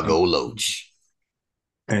to Chicago Loach.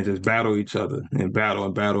 and just battle each other and battle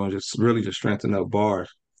and just really just strengthen up bars.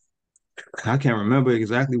 I can't remember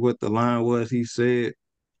exactly what the line was he said,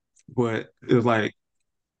 but it was like,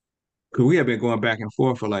 because we had been going back and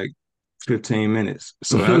forth for like 15 minutes.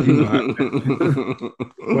 So you know how.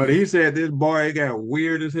 But he said this bar it got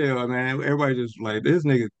weird as hell, man. Everybody just like this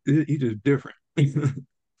nigga, he just different.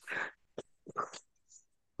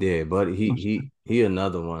 Yeah, but he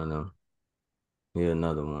another one of them. He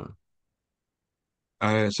another one.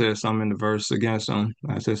 I had said something in the verse against him.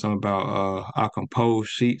 I said something about I compose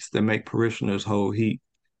sheets that make parishioners hold heat.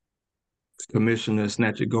 Commissioners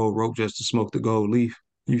snatch a gold rope just to smoke the gold leaf.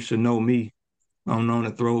 You should know me. I'm known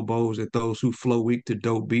to throw bows at those who flow weak to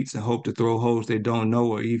dope beats and hope to throw hoes they don't know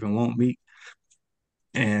or even won't meet.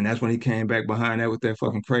 And that's when he came back behind that with that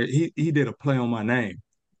fucking crazy. He did a play on my name,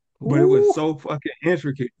 but it was Ooh. so fucking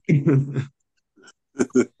intricate. That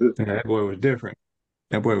boy was different.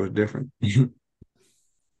 That boy was different.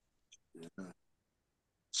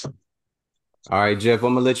 All right, Jeff,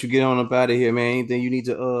 I'm gonna let you get on up out of here, man. Anything you need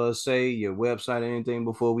to say, your website or anything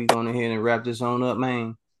before we go ahead and wrap this on up,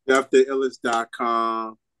 man?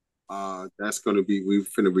 JeffDaIllest.com. That's gonna be we're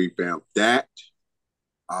finna revamp that.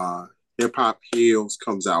 Hip Hop Heals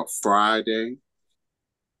comes out Friday.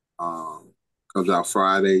 Um, comes out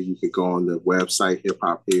Friday. You can go on the website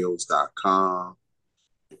hiphopheals.com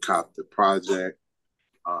and cop the project.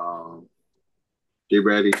 Um, get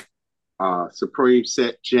ready. Supreme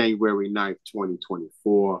Set January 9th,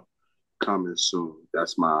 2024. Coming soon.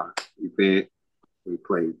 That's my event. We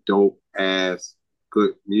play dope ass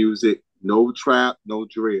good music. No trap, no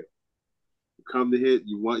drill. You come to hit,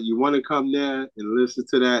 you want to come there and listen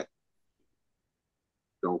to that.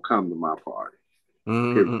 Don't come to my party.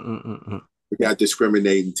 Period. Mm-mm-mm-mm-mm. We got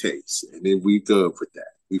discriminating tastes, and then we good with that.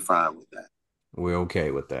 We fine with that. We're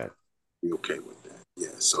okay with that. We okay with that. Yeah.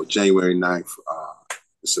 So January 9th,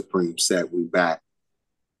 the Supreme Set, we back.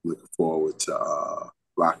 Looking forward to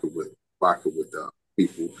rocking with the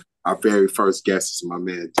people. Our very first guest is my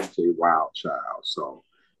man DJ Wildchild. So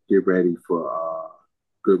get ready for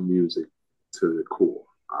good music to the core.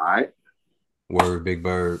 All right. Word, Big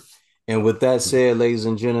Bird. And with that said, ladies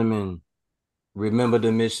and gentlemen, Remember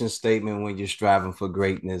the mission statement when you're striving for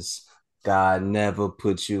greatness. God never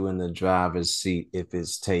puts you in the driver's seat if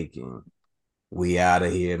it's taken. We out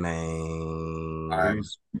of here, All right. man.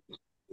 Peace.